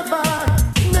 Could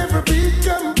never be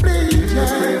complete.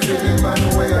 Just pray for the man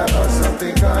where I bust up the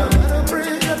gun.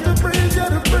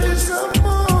 Gotta pray some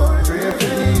more. Pray for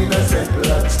the innocent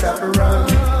blood stop run.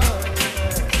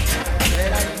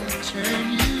 That I can turn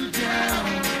you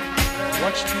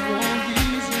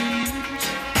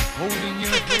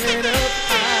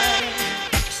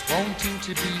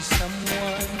to be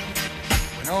someone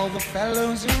when all the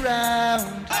fellows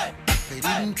around, they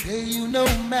didn't pay you no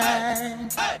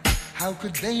mind. How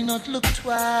could they not look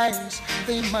twice?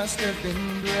 They must have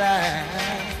been blind.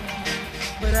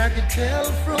 But I could tell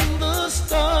from the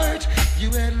start you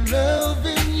had love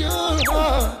in your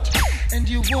heart, and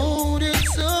you wanted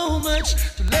so much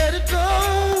to let it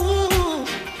go.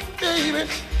 Baby,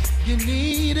 you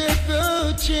needed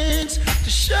the chance to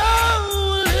show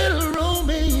a little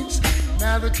romance.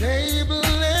 Now the table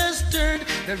has turned,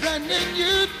 they're running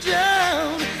you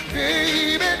down.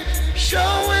 Baby,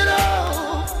 show it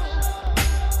all.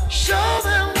 Show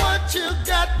them what you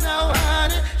got now,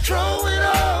 honey. Throw it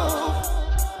off.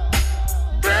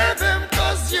 Breathe them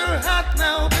 'cause you're hot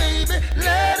now, baby.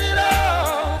 Let it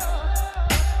off.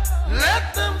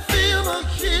 Let them feel the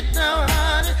heat now,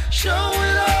 honey. Show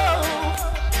it off.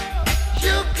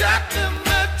 You got them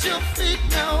at your feet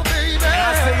now, baby.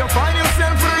 I say you find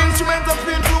yourself an instrument of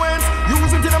influence.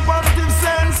 Use it in a positive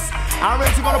sense. Or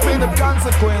else you're gonna pay the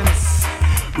consequence.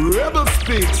 Rebel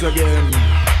speaks again.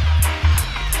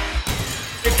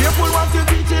 Be careful what you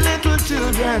teach your little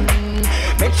children.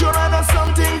 Make sure I know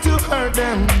something to hurt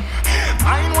them.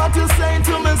 Mind what you say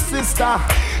to my sister.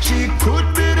 She could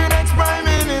be the next prime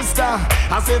minister.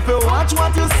 As if you watch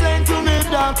what you say to me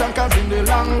daughter, 'cause in the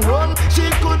long run she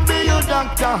could be your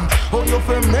doctor. Oh, you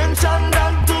fi mention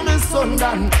that to me son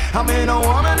Dan. I mean a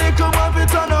woman little boy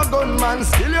fit on a gunman.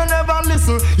 Still you never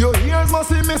listen. Your ears must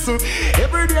be missing.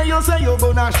 Every day you say you're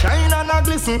gonna shine and a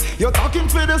glisten. You're talking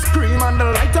for the scream and the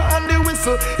lighter and the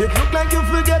whistle. It look like you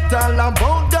forget all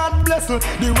about that blessing.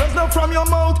 The words not from your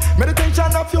mouth.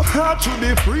 Meditation of your heart should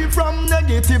be free from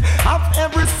negative. Have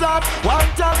every sort.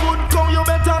 Want a good cow, you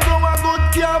better go a good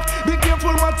calf. Be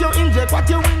careful what you inject, what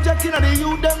you inject in the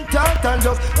youth them talk, and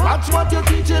just watch what you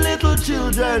teach your little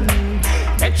children.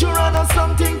 Make sure I know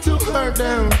something to hurt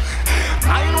them.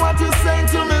 Mind what you say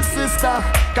to my sister,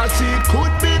 'cause she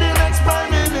could be the next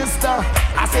prime minister.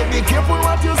 I say be careful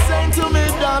what you say to me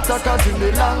daughter, 'cause in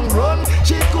the long run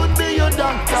she could be your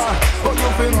doctor. But you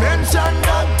fi mention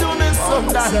that to me son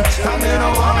Dan. I mean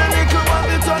a woman little man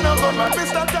be turn up on my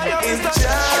Mr. Tire, Mr.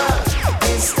 Jah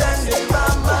is standing by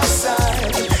my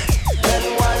side. Then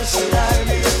why should I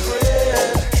be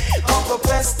afraid of a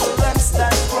pestilence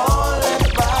that crawling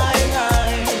by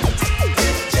night?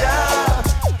 If Jah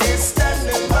is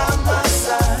standing by my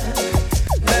side,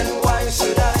 then why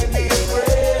should I be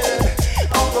afraid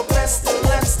of a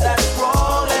pestilence that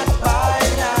crawling by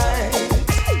night?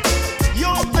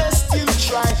 Your best you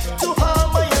try to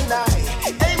harm me and I,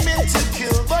 aiming to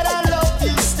kill, but I love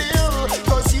you still,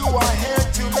 'cause you are here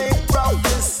to make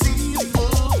prophecy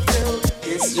fulfilled.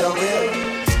 It's your will.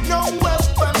 No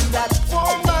weapon that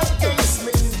form against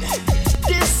me,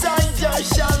 desire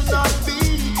shall not be.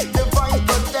 Divine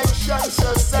protection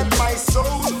shall set my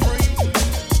soul free.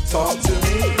 Talk to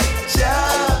me.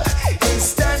 Jah is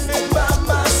standing by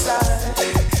my side.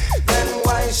 Then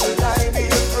why should I be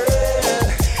afraid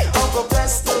of a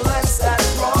pestilence that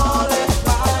crawleth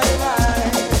by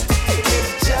night? If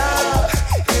Jah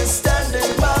is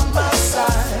standing by my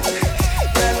side,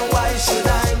 then why should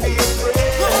I be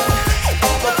afraid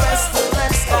of a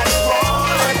pestilence that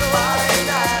crawleth by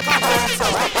night?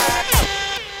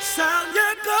 Sound,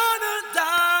 you're gonna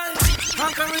die.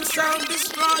 Conquering sound,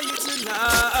 destroy you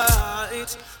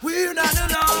tonight. We're not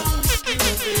alone.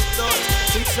 Stupid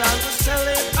thoughts. Each sound was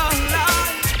telling a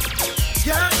lie.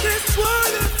 Yeah, this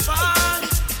wouldn't find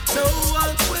no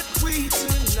one with we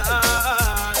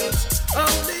tonight.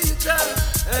 Only Jah,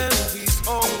 and He's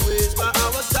always by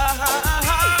our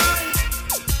side.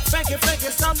 Thank you,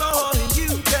 sound boy. You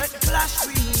can't clash,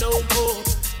 we no more.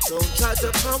 Don't try to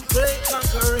play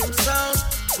conquering sound.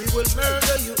 We will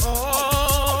murder you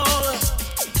all.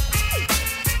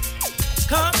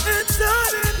 Come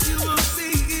inside and you will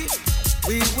see.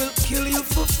 We will kill you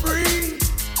for free.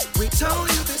 We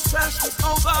told you this crash was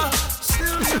over.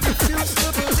 Still you refuse to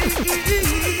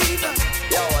believe.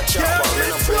 Yo, watch out, man. We're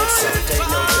not break some, take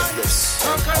no this.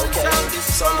 Okay,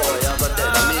 some boy have a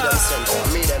dead. I meet them center, I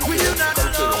meet them here.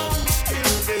 Come kill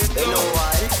them. They know why.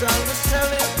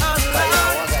 By now,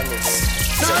 I got this.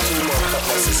 It's a two more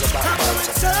cutlass, it's a back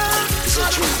banter. It's a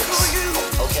Judas.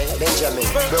 Okay, Benjamin,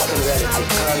 Broken Reality,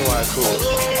 Cornwall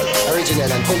Crew.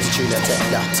 Original and 23, take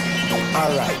that.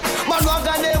 Alright. Man,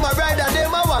 wagon them a rider,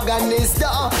 them a wagonist.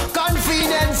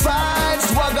 Convenient fast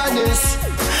wagonist.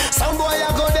 Some boy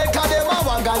a go there, cause them a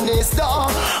wagonist.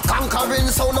 Conquering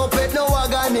sound up it, no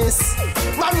wagonist.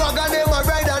 Man, wagon them a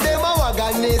rider, them a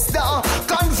wagonist.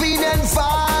 Convenient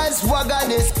fast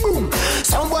wagonist.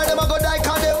 Some boy them a go die,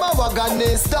 cause them a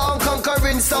wagonist.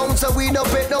 Conquering sound, so we no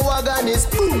pet no wagonist.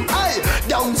 Boom, aye.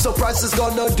 Down so prices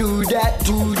gonna do that.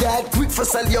 Quick for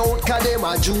sell you out, cause them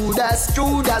a Judas.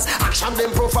 Action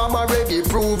them perform already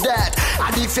prove that.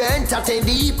 And if you entertain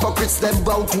the hypocrites, them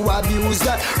bound to abuse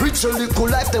that. Rich or little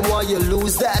life, them why you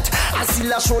lose that. I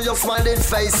still show your smiling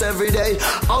face every day.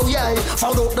 Oh yeah,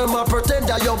 found out them a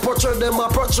pretender, you portray them a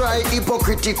portray.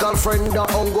 Hypocritical friend, the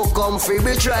ungo come free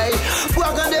betray.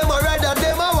 Wagon them a rider,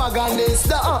 them a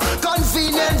wagonist.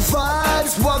 Convenient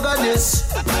vibes,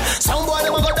 wagonist. Some boy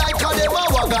them a go die, cause them a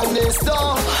wagonist.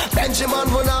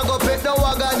 Benjamin will not go pet the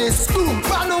wagonist.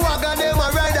 Brand new wagon, them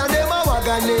a rider, them a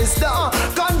wagonist.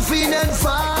 Convenient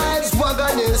vibes,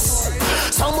 wagonist.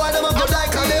 Some boy them a go die,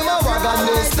 cause them a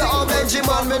wagonist.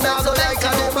 Benjamin will not go die,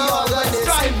 cause them a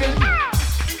wagonist.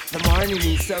 The morning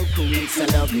is so cool, it's a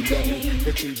lovely day.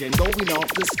 The children going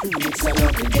off to school, it's a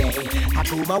lovely day. I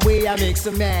go my way, I make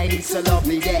some man, it's a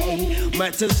lovely day.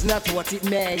 Matters not what it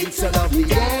may, it's a lovely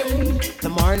day. The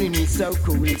morning is so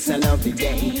cool, it's a lovely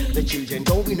day. The children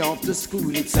going off to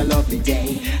school, it's a lovely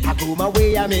day. I go my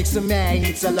way, I make some man,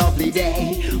 it's a lovely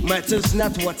day. Matters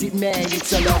not what it may,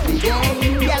 it's a lovely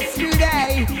day.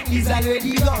 Yesterday is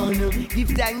already gone. Give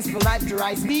thanks for life to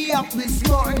rise me up this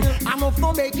morning. I'm off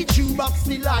to make it true, but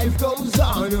still life goes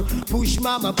on. Push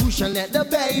mama, push and let the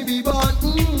baby born.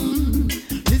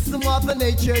 Listen Mother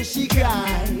Nature, she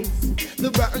cries. The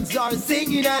birds are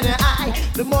singing and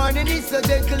the morning is so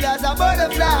gentle as a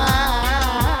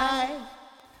butterfly.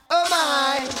 Oh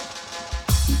my.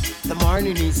 The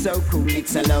morning is so cool,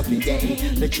 it's a lovely day.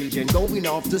 The children going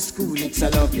off to school, it's a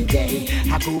lovely day.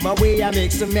 I go my way, I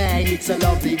make some man, it's a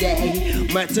lovely day.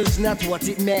 Matters not what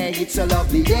it may, it's a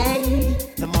lovely day.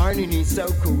 The morning is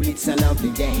so cool, it's a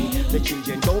lovely day. The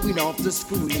children going off to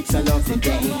school, it's a lovely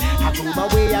day. I go my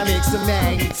way, I make some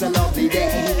man, it's a lovely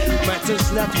day.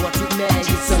 Matters not what it may,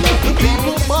 it's a lovely day.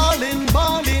 People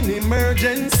balling,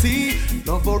 emergency.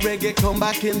 Love or reggae, come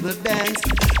back in the dance.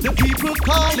 The people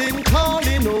calling,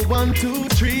 oh 1, 2,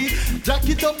 3. Jack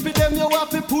it up for them, you have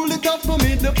to pull it up for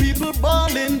me. The people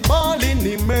balling,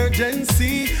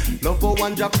 emergency. Love or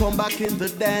one drop, come back in the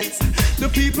dance. The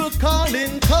people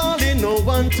calling, oh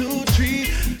 1, 2,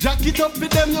 3. Jack it up for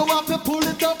them, you have to pull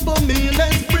it up for me.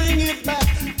 Let's bring it back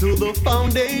to the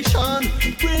foundation.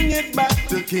 Bring it back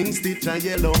to King Stitch and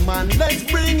Yellow Man. Let's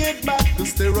bring it back to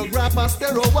Stereograph and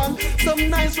Stereo One. Some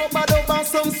nice rubber dub and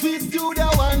some sweet studio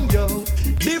one, yo.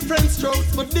 Different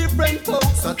strokes for different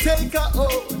folks. I take a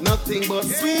nothing but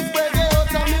sweet reggae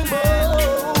out of me bowl.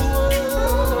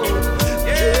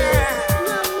 Yeah.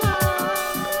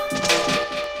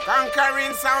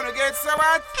 Conquering sound to get so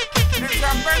hot. The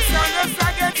trumpet sound just I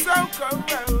get so cold.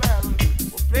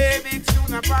 We'll play a big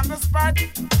tune up on the spot.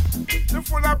 To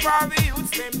full up all the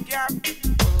youths them gap.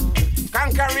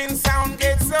 Conquering sound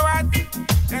gets so hot.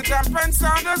 The trumpet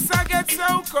sound just I get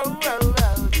so cold.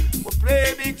 We'll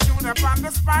play a big tune up on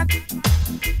the spot.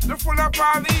 To full up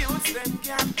all the youths them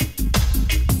gap.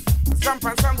 Some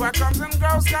song where comes and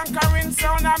goes. Conquering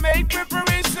sound I make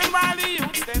preparation while the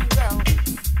youths them go.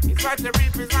 It's what they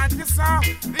represent the song.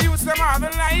 The youths them are the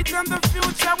light and the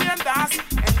future we endorse.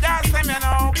 And that's them you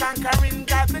know. Conquering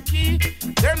got the key.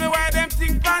 Tell me why them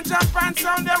think punch and pants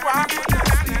on the walk.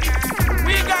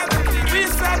 We got the key, we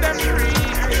set them free.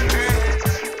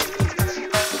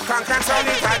 Conquering sound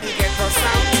is how they get us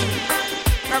sound.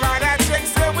 About that trick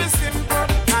so we simple.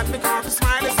 Not because we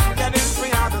smile, it's that is we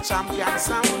are the champion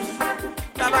sound.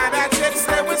 About that trick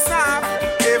so we sound.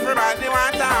 Everybody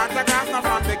want the autograph, not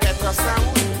from the ghetto sound.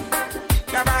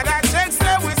 About that trick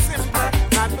so we simple.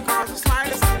 Not because we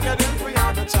smile, it's that is we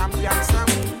are the champion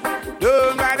sound.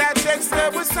 About that trick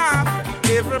so we sound.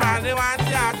 Everybody want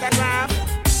the autograph.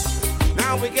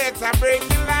 Now we get a break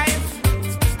in life.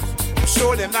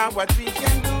 Show them now what we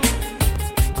can do.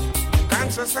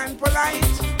 Conscious and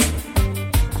polite,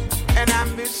 and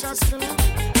ambitious too.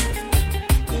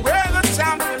 We're the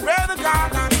champion, we're the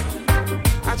garden.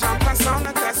 A champion sound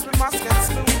and test, we must get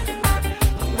slew.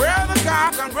 We're the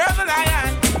garden, we're the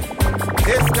lion.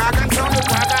 This garden sound is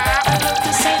what I love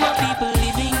to see my people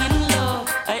living in love.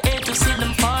 I hate to see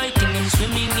them fighting and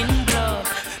swimming in blood.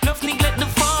 Enough neglect the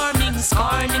farming,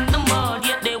 scarring in the mud.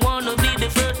 Yet they wanna be the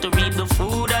first to reap the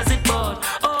food as it bud.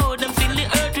 Oh, them fill the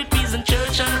earth with peace and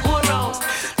church and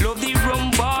love the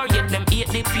rum bar, yet them eat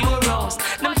the pure roast.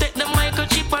 Them take the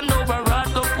microchip and over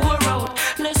rod go pour out.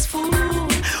 Less food,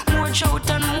 more shout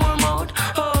and more mouth.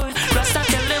 Oh, Rasta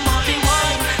tell them all the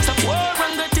while. Stop war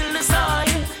and go till the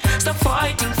soil. Stop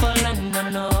fighting for land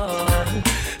and all.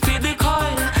 Feed the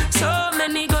coil, so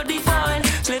many go defile.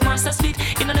 Slave master spit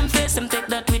in them face, them take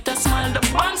that with a smile. The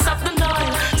banks of the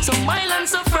Nile, so mild and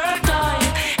so fertile.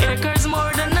 Acres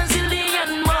more than a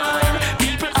zillion mile.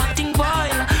 People acting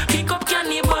vile.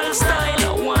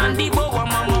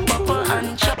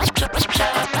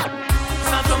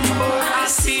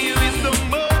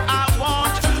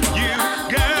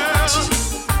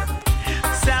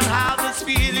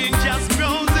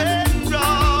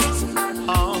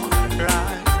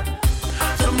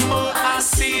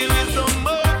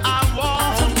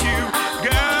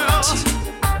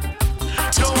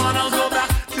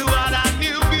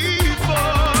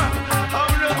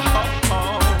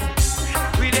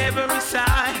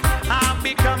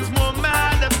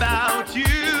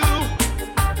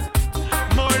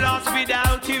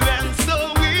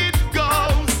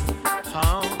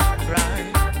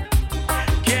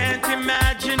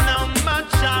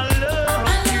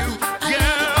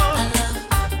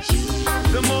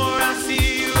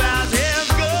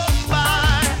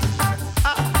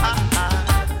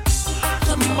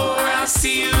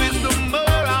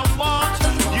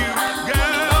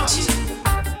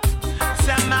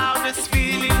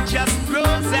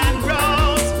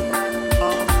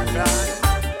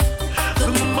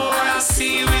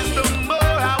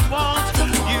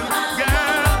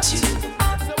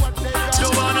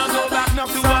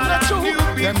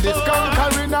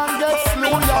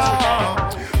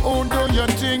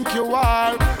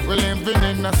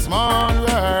 small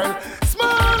world.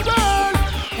 Small world.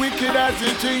 Wicked as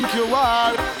you think you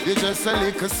are. You're just a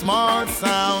little small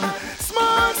sound.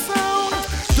 Small sound.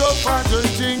 Tough as you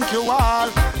think you are.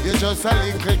 You're just a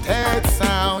little dead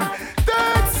sound.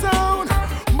 Dead sound.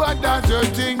 But as you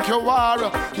think you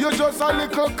are, you're just a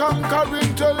little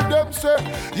conquering. Tell them say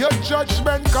your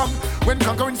judgment come. When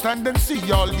conquering stand and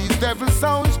see all these devil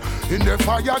sounds in their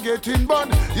fire getting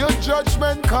burned. Your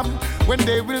judgment come when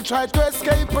they will try to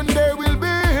escape and there will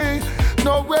be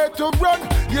nowhere to run.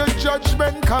 Your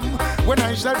judgment come when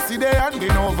I shall see their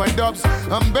handing over dubs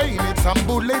and bayonets and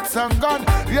bullets and gun.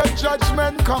 Your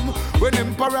judgment come when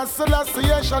Emperor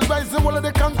Selassie shall rise the whole of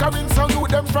the conquering sound with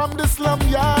them from the slum,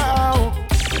 yeah.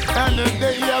 And the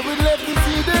day I will let me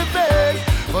see their face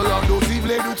for all those evil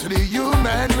they do to the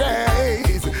human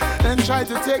race and try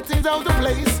to take things out of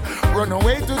place, run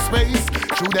away to space,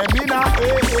 through them in a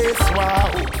haze. Wow.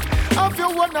 If you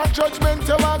want a judgment,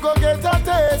 you want go get a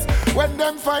taste. When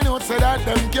them find out, say that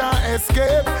them can't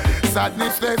escape.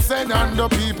 Sadness they send on the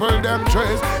people, them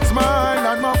trace. Smile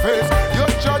on my face, your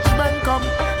judgment come.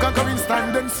 Conquering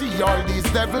stand and see all these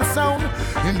devil sound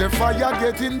in the fire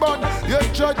getting burned. Your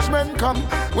judgment come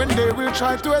when they will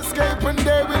try to escape and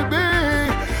there will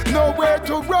be nowhere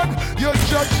to run. Your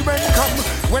judgment come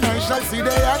when I shall see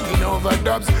they hanging over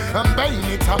dubs and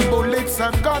bayonets and bullets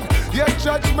and gun. Your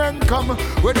judgment come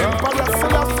when Emperor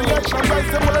Selassie shall rise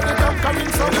the whole of the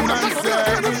conquering sound.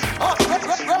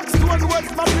 Stone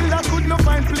West Babylon could not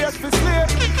find place for slave,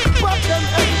 but them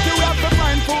empty we have to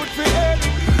find food for eat.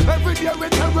 Every day we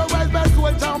terrorize by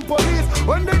soldiers and police.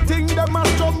 When they think them a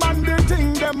strong and they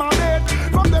think them a dead.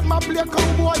 From them a play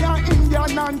cowboy and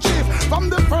Indian and chief. From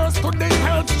the first to the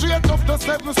third straight up to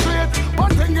 7th street.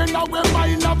 But thinking that we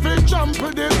mind of it jump to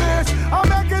the base. I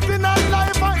make it in a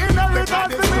life and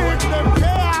inheritance to me. Them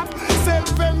care,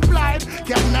 self-employed,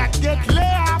 cannot get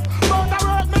laid off. But the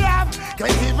road me have,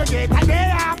 can't even get a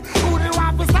day off. Who do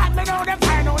want to start me now, them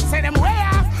find out, say them way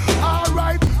off.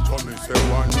 Alright, so me say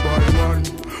one by one.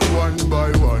 One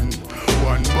by one,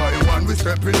 one by one, we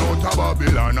stepping out of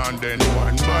Babylon, and then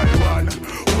one by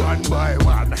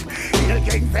one, you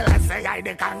king fella say I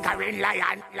the conquering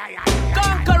lion.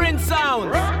 Conquering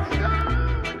sound.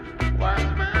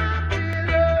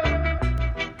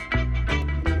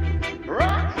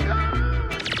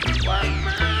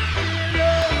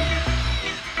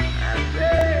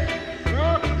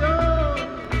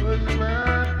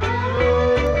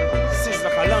 Sister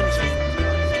Kalonji.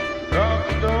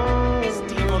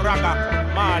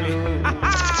 Marley.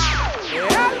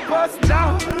 Help us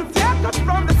now, take us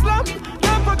from the slum.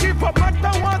 Never give up at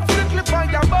the one strictly for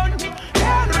your bun.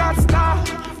 Hail Rasta,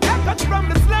 take us from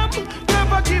the slum.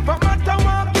 Never give up at the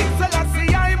one King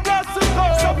Selassie I'm blessed to go.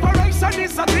 Separation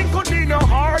is a thing could be no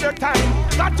harder time.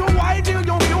 Got to widen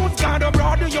your views, gotta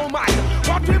broaden your mind.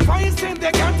 What we find in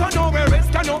the ghetto, nowhere else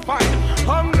can no find.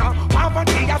 Hunger,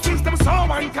 poverty, a system so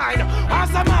unkind. As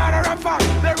a matter of fact,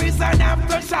 there is an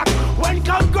aftershock. When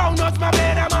come groundnuts, my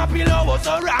bed and my pillow was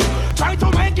a rock. Try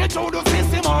to make it through the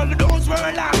system, all those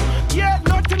were locked. Yeah,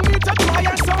 nothing me to try,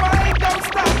 and so I don't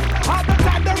stop. All the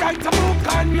time they write a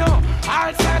book on you.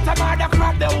 All sorts of other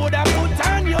crap they would have put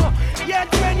on you.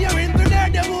 Yet when you're in there,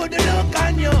 they would look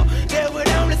on you. They would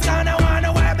only stand and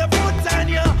wanna wipe the foot on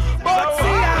you. But see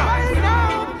I know,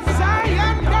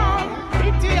 Zion down,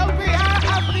 Ethiopia,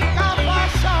 Africa,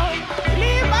 fashion,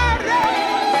 liberate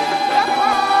the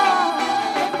poor.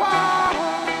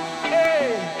 Hey,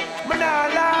 man, I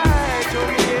like to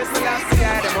hear Selassie, I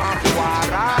don't want to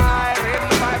alright. Read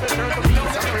the Bible, turn to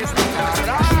peace and praise the Lord.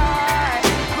 Alright,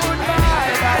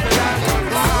 goodbye, Babylon,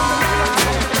 goodbye.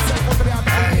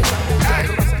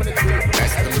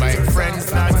 Best to make friends,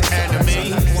 not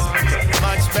enemies.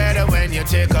 Much better when you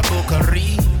take a book and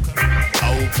read.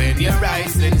 Open your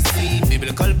eyes and see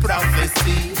biblical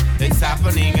prophecy. It's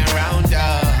happening around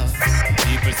us.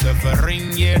 People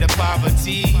suffering, yeah, the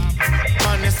poverty.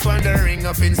 Money squandering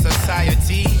up in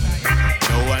society.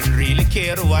 No one really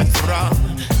care what's wrong,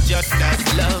 just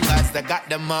as long as they got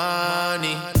the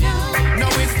money. Now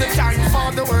it's the time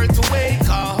for the world to wake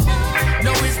up.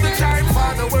 Now it's the time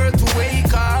for the world to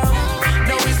wake up.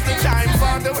 Now it's the time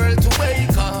for the world to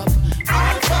wake up.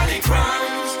 All funny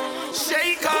crimes,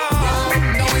 shake up.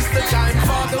 Now it's the time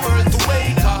for the world to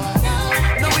wake up.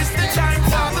 Now it's the time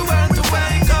for the world to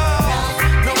wake up.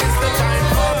 Now it's the time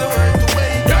for the world to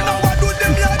wake up. You know what do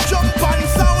them ya jump and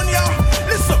sound ya?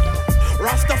 Listen,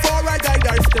 Rastafari guide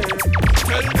our stay.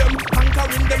 Tell them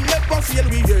conquering them never fail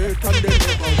we hate and they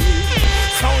never will.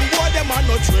 Sound boy them are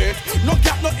no trait. No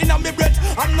gap no inna me breath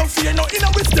and no fear no inna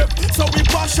we step. So we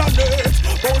passionate.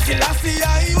 Bouncy lassie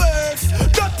I works.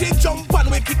 Dirty jump and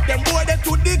we kick them boy they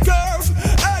to the curve.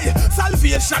 Hey, Salve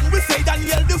ovation. We say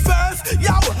Daniel the first.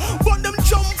 Yo, when them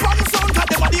jump on sound, cause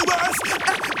them are the worst.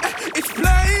 It's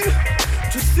plain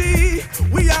to see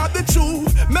we are the true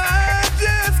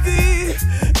majesty.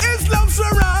 His love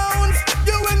surrounds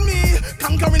you and me.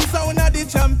 Conquering sound of the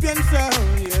champion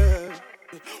sound, yeah.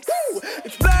 Woo!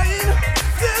 It's plain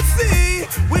to see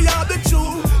we are the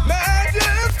true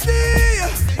majesty.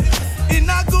 In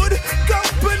a good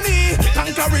company,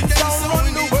 conquering sound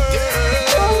run the world.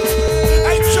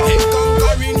 I'm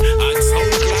conquering and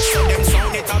sound clash, so them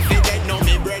sound it up the dead. No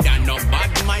me brother, no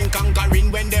bad mind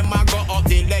conquering when them a go up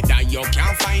the ladder. You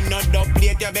can't find no dub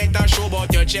plate, you better show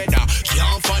about your cheddar.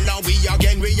 Can't follow we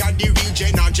again, we are the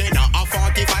region agenda. A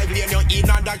 45 lane, you in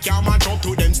a that can't match up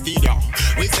to them stadia.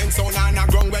 We send sound on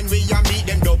the ground when we a meet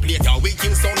them dub later. We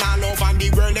kill sound all over the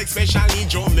world, especially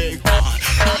Jamaica.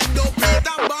 And dub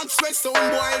later, box with sound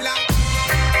boiler.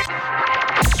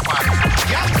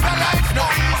 Young for life, no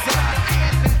easy.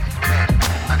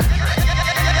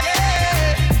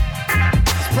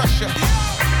 Pressure.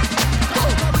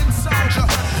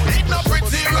 It no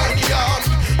pretty round here.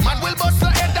 Man will bust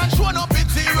your head and show no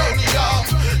pity round here.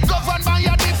 Governed by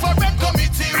a different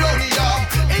committee round here.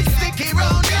 It's sticky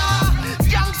round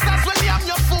here. Youngsters will yam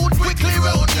your food quickly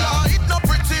round here. It no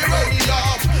pretty round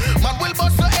here. Man will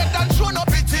bust your head and show no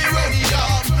pity round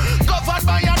here. Governed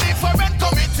by a different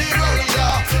committee round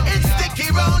here. It's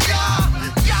sticky round here.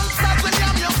 Youngsters will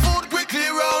yam your food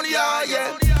quickly round here,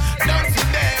 yeah. Don't see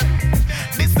them.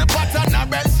 This the pattern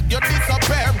of rest. You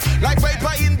disappear like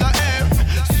vapor in the air.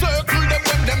 Circle them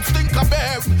when them stink a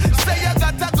bear. Say you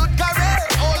got a good career.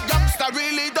 Old youngster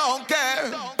really don't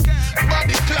care.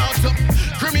 Body clout up.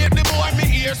 Cremate the boy me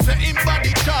ear. Say him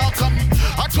body chalk up.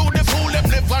 I told the fool them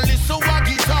never listen what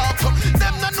he talk.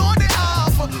 Them no know the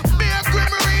half. Be a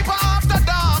grim reaper after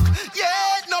dark.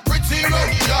 Yeah, no pretty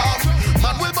round here.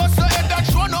 Man will bust your head and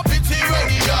show no pity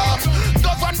round here.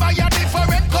 Governed by a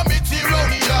different committee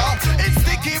round here. It's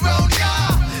sticky round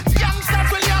here. Youngsters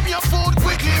will yam your food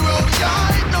quickly round here.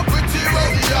 It no pretty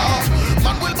round here.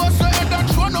 Man will bust your head and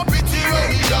show no pity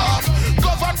round here.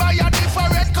 Governed by a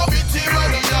different committee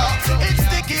round here. It's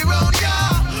sticky round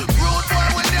here. Rude boy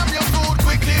will yam your food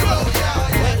quickly round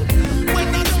here. When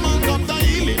that smoke of the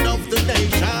healing of the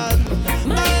nation,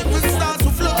 the heavens start to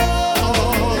flow.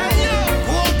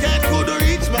 Walking could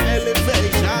reach my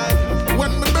elevation.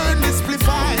 When me burn this spliff I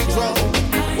draw.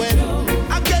 When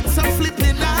I get some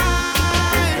flipping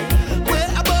eye, way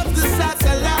above the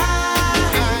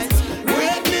satellite.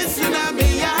 Greatness in my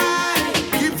eye,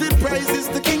 giving praises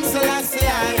to King Selassie.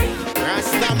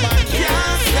 Rastaman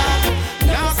can't stop,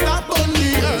 now stop on the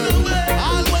herb.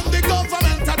 All when the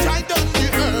government a try down the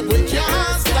herb, we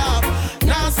can't stop,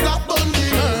 now stop on the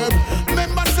herb.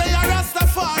 Remember say a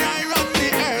Rastafari run the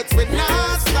earth, we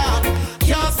not stop,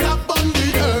 can't stop on the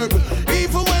herb.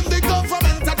 Even when the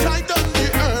government a try down the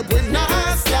herb, we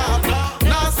not stop,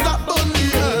 now stop on the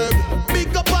herb.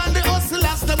 Big up on the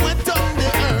hustlers, them went on the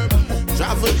herb.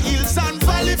 Travel hills and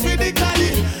valley for the cali.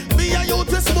 Be a youth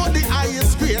to smoke the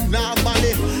highest grade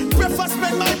normally. Prefer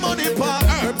spend my money for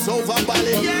herbs over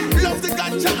Bali. Love the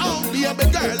ganja out, baby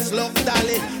girls love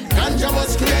Dolly. Ganja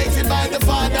was created by the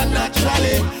Father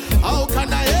naturally. How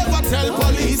can I ever tell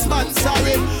policeman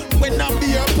sorry when I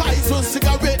be a pies or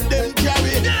cigarette them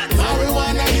carry?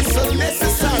 Marijuana is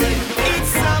unnecessary.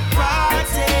 It's a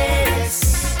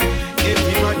practice.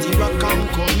 Everybody will come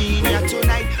in here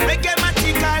tonight.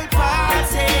 Reggae-matical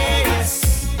parties.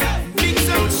 Big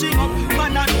sound sing up,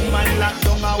 man and woman lock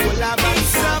down a whole of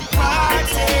it's a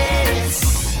practice.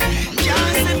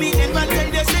 Can't see me never tell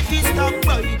you if it's stop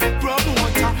boy.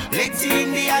 Promoter, let's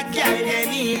in the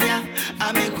academia.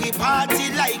 I make we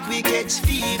party like we catch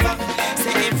fever.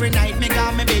 Say every night me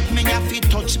got me bed, me have to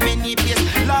touch many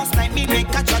places. Last night me make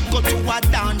a chat go to a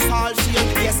dance hall scene.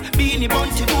 Yes, Beanie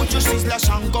Bunty, Buju, Sizzla,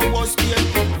 Shango was there.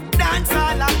 Dance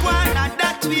all a one and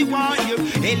that we want here.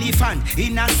 Elephant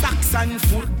in a Saxon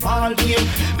football game.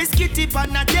 Biscuit tip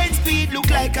on a 10 speed look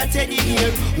like a teddy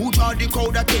bear. Who draw the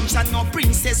crowd attention? No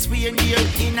princess we in here.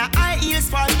 In a high heels,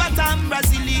 false bottom,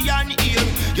 Brazilian ear.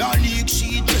 Your league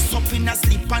she dress up in a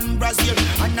slip and brazier.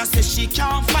 And I say she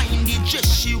can't find the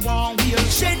dress she want wear.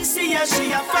 Shensi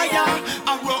she a fire.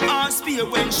 A row and spear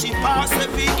when she pass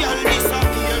every girl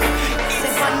disappear.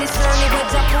 It's on this journey where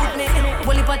Jack put me.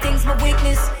 Well, if I think's my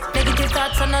weakness. Negative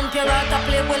thoughts and non-pure art I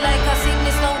play with like a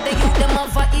sickness. Now they use them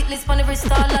off a hit list on every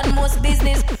stall and most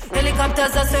business.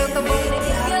 Helicopters are circle round.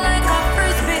 You like a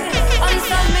frisbee.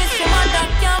 Answer me, some man that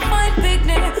can't find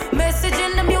picnic. Message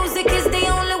in the music is the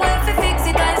only way to fix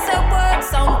it. I say word,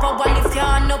 sound power, lift your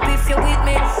hand up if you're with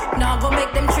me. Now go make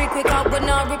them trick quick out, but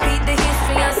now repeat the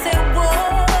history. I say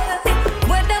word,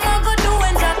 what them I go do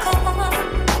when Jack come?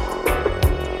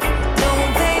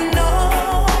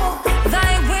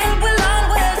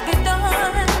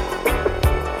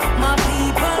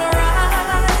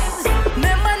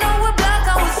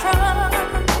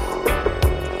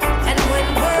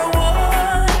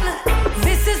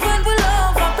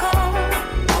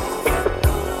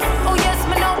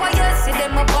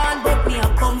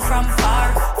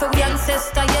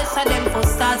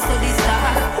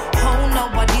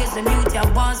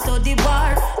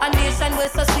 way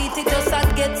so sweet, it just a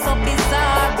get so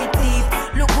bizarre. Be deep,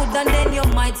 look good and then you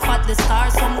might spot the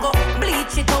stars. Some go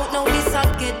bleach it out, now this a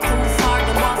get too far.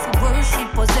 Them want to worship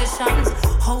possessions,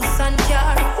 house and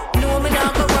car. No, me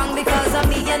not go wrong because of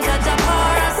me and Jaja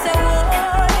Par. I say, whoa,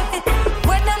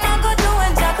 where them not go do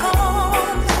when Jaja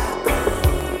come?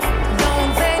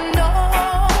 Don't they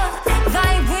know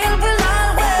thy will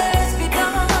always be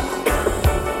done?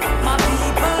 My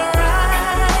people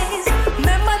rise,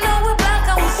 remember now we're black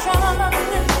and we're strong.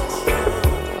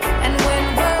 And when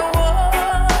we're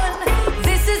one,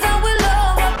 this is how we'll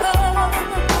overcome.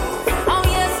 Oh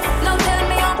yes, now tell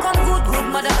me how come good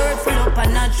Mother Earth full up a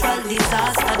natural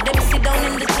disaster. Them sit down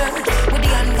in the church with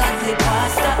the ungodly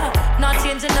pastor. Not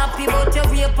changing up about you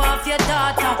rape off your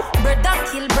daughter. Brother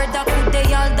kill brother, could they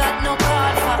all that no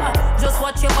call for? Just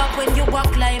watch your back when you walk,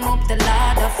 climb up the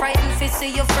ladder. Frightened to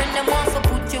see your friend, them want to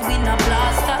put you in a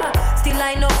blaster. Still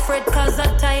I no fret cause the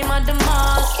time of the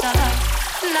master.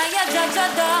 Now you judge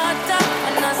your daughter,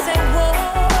 and I say whoa.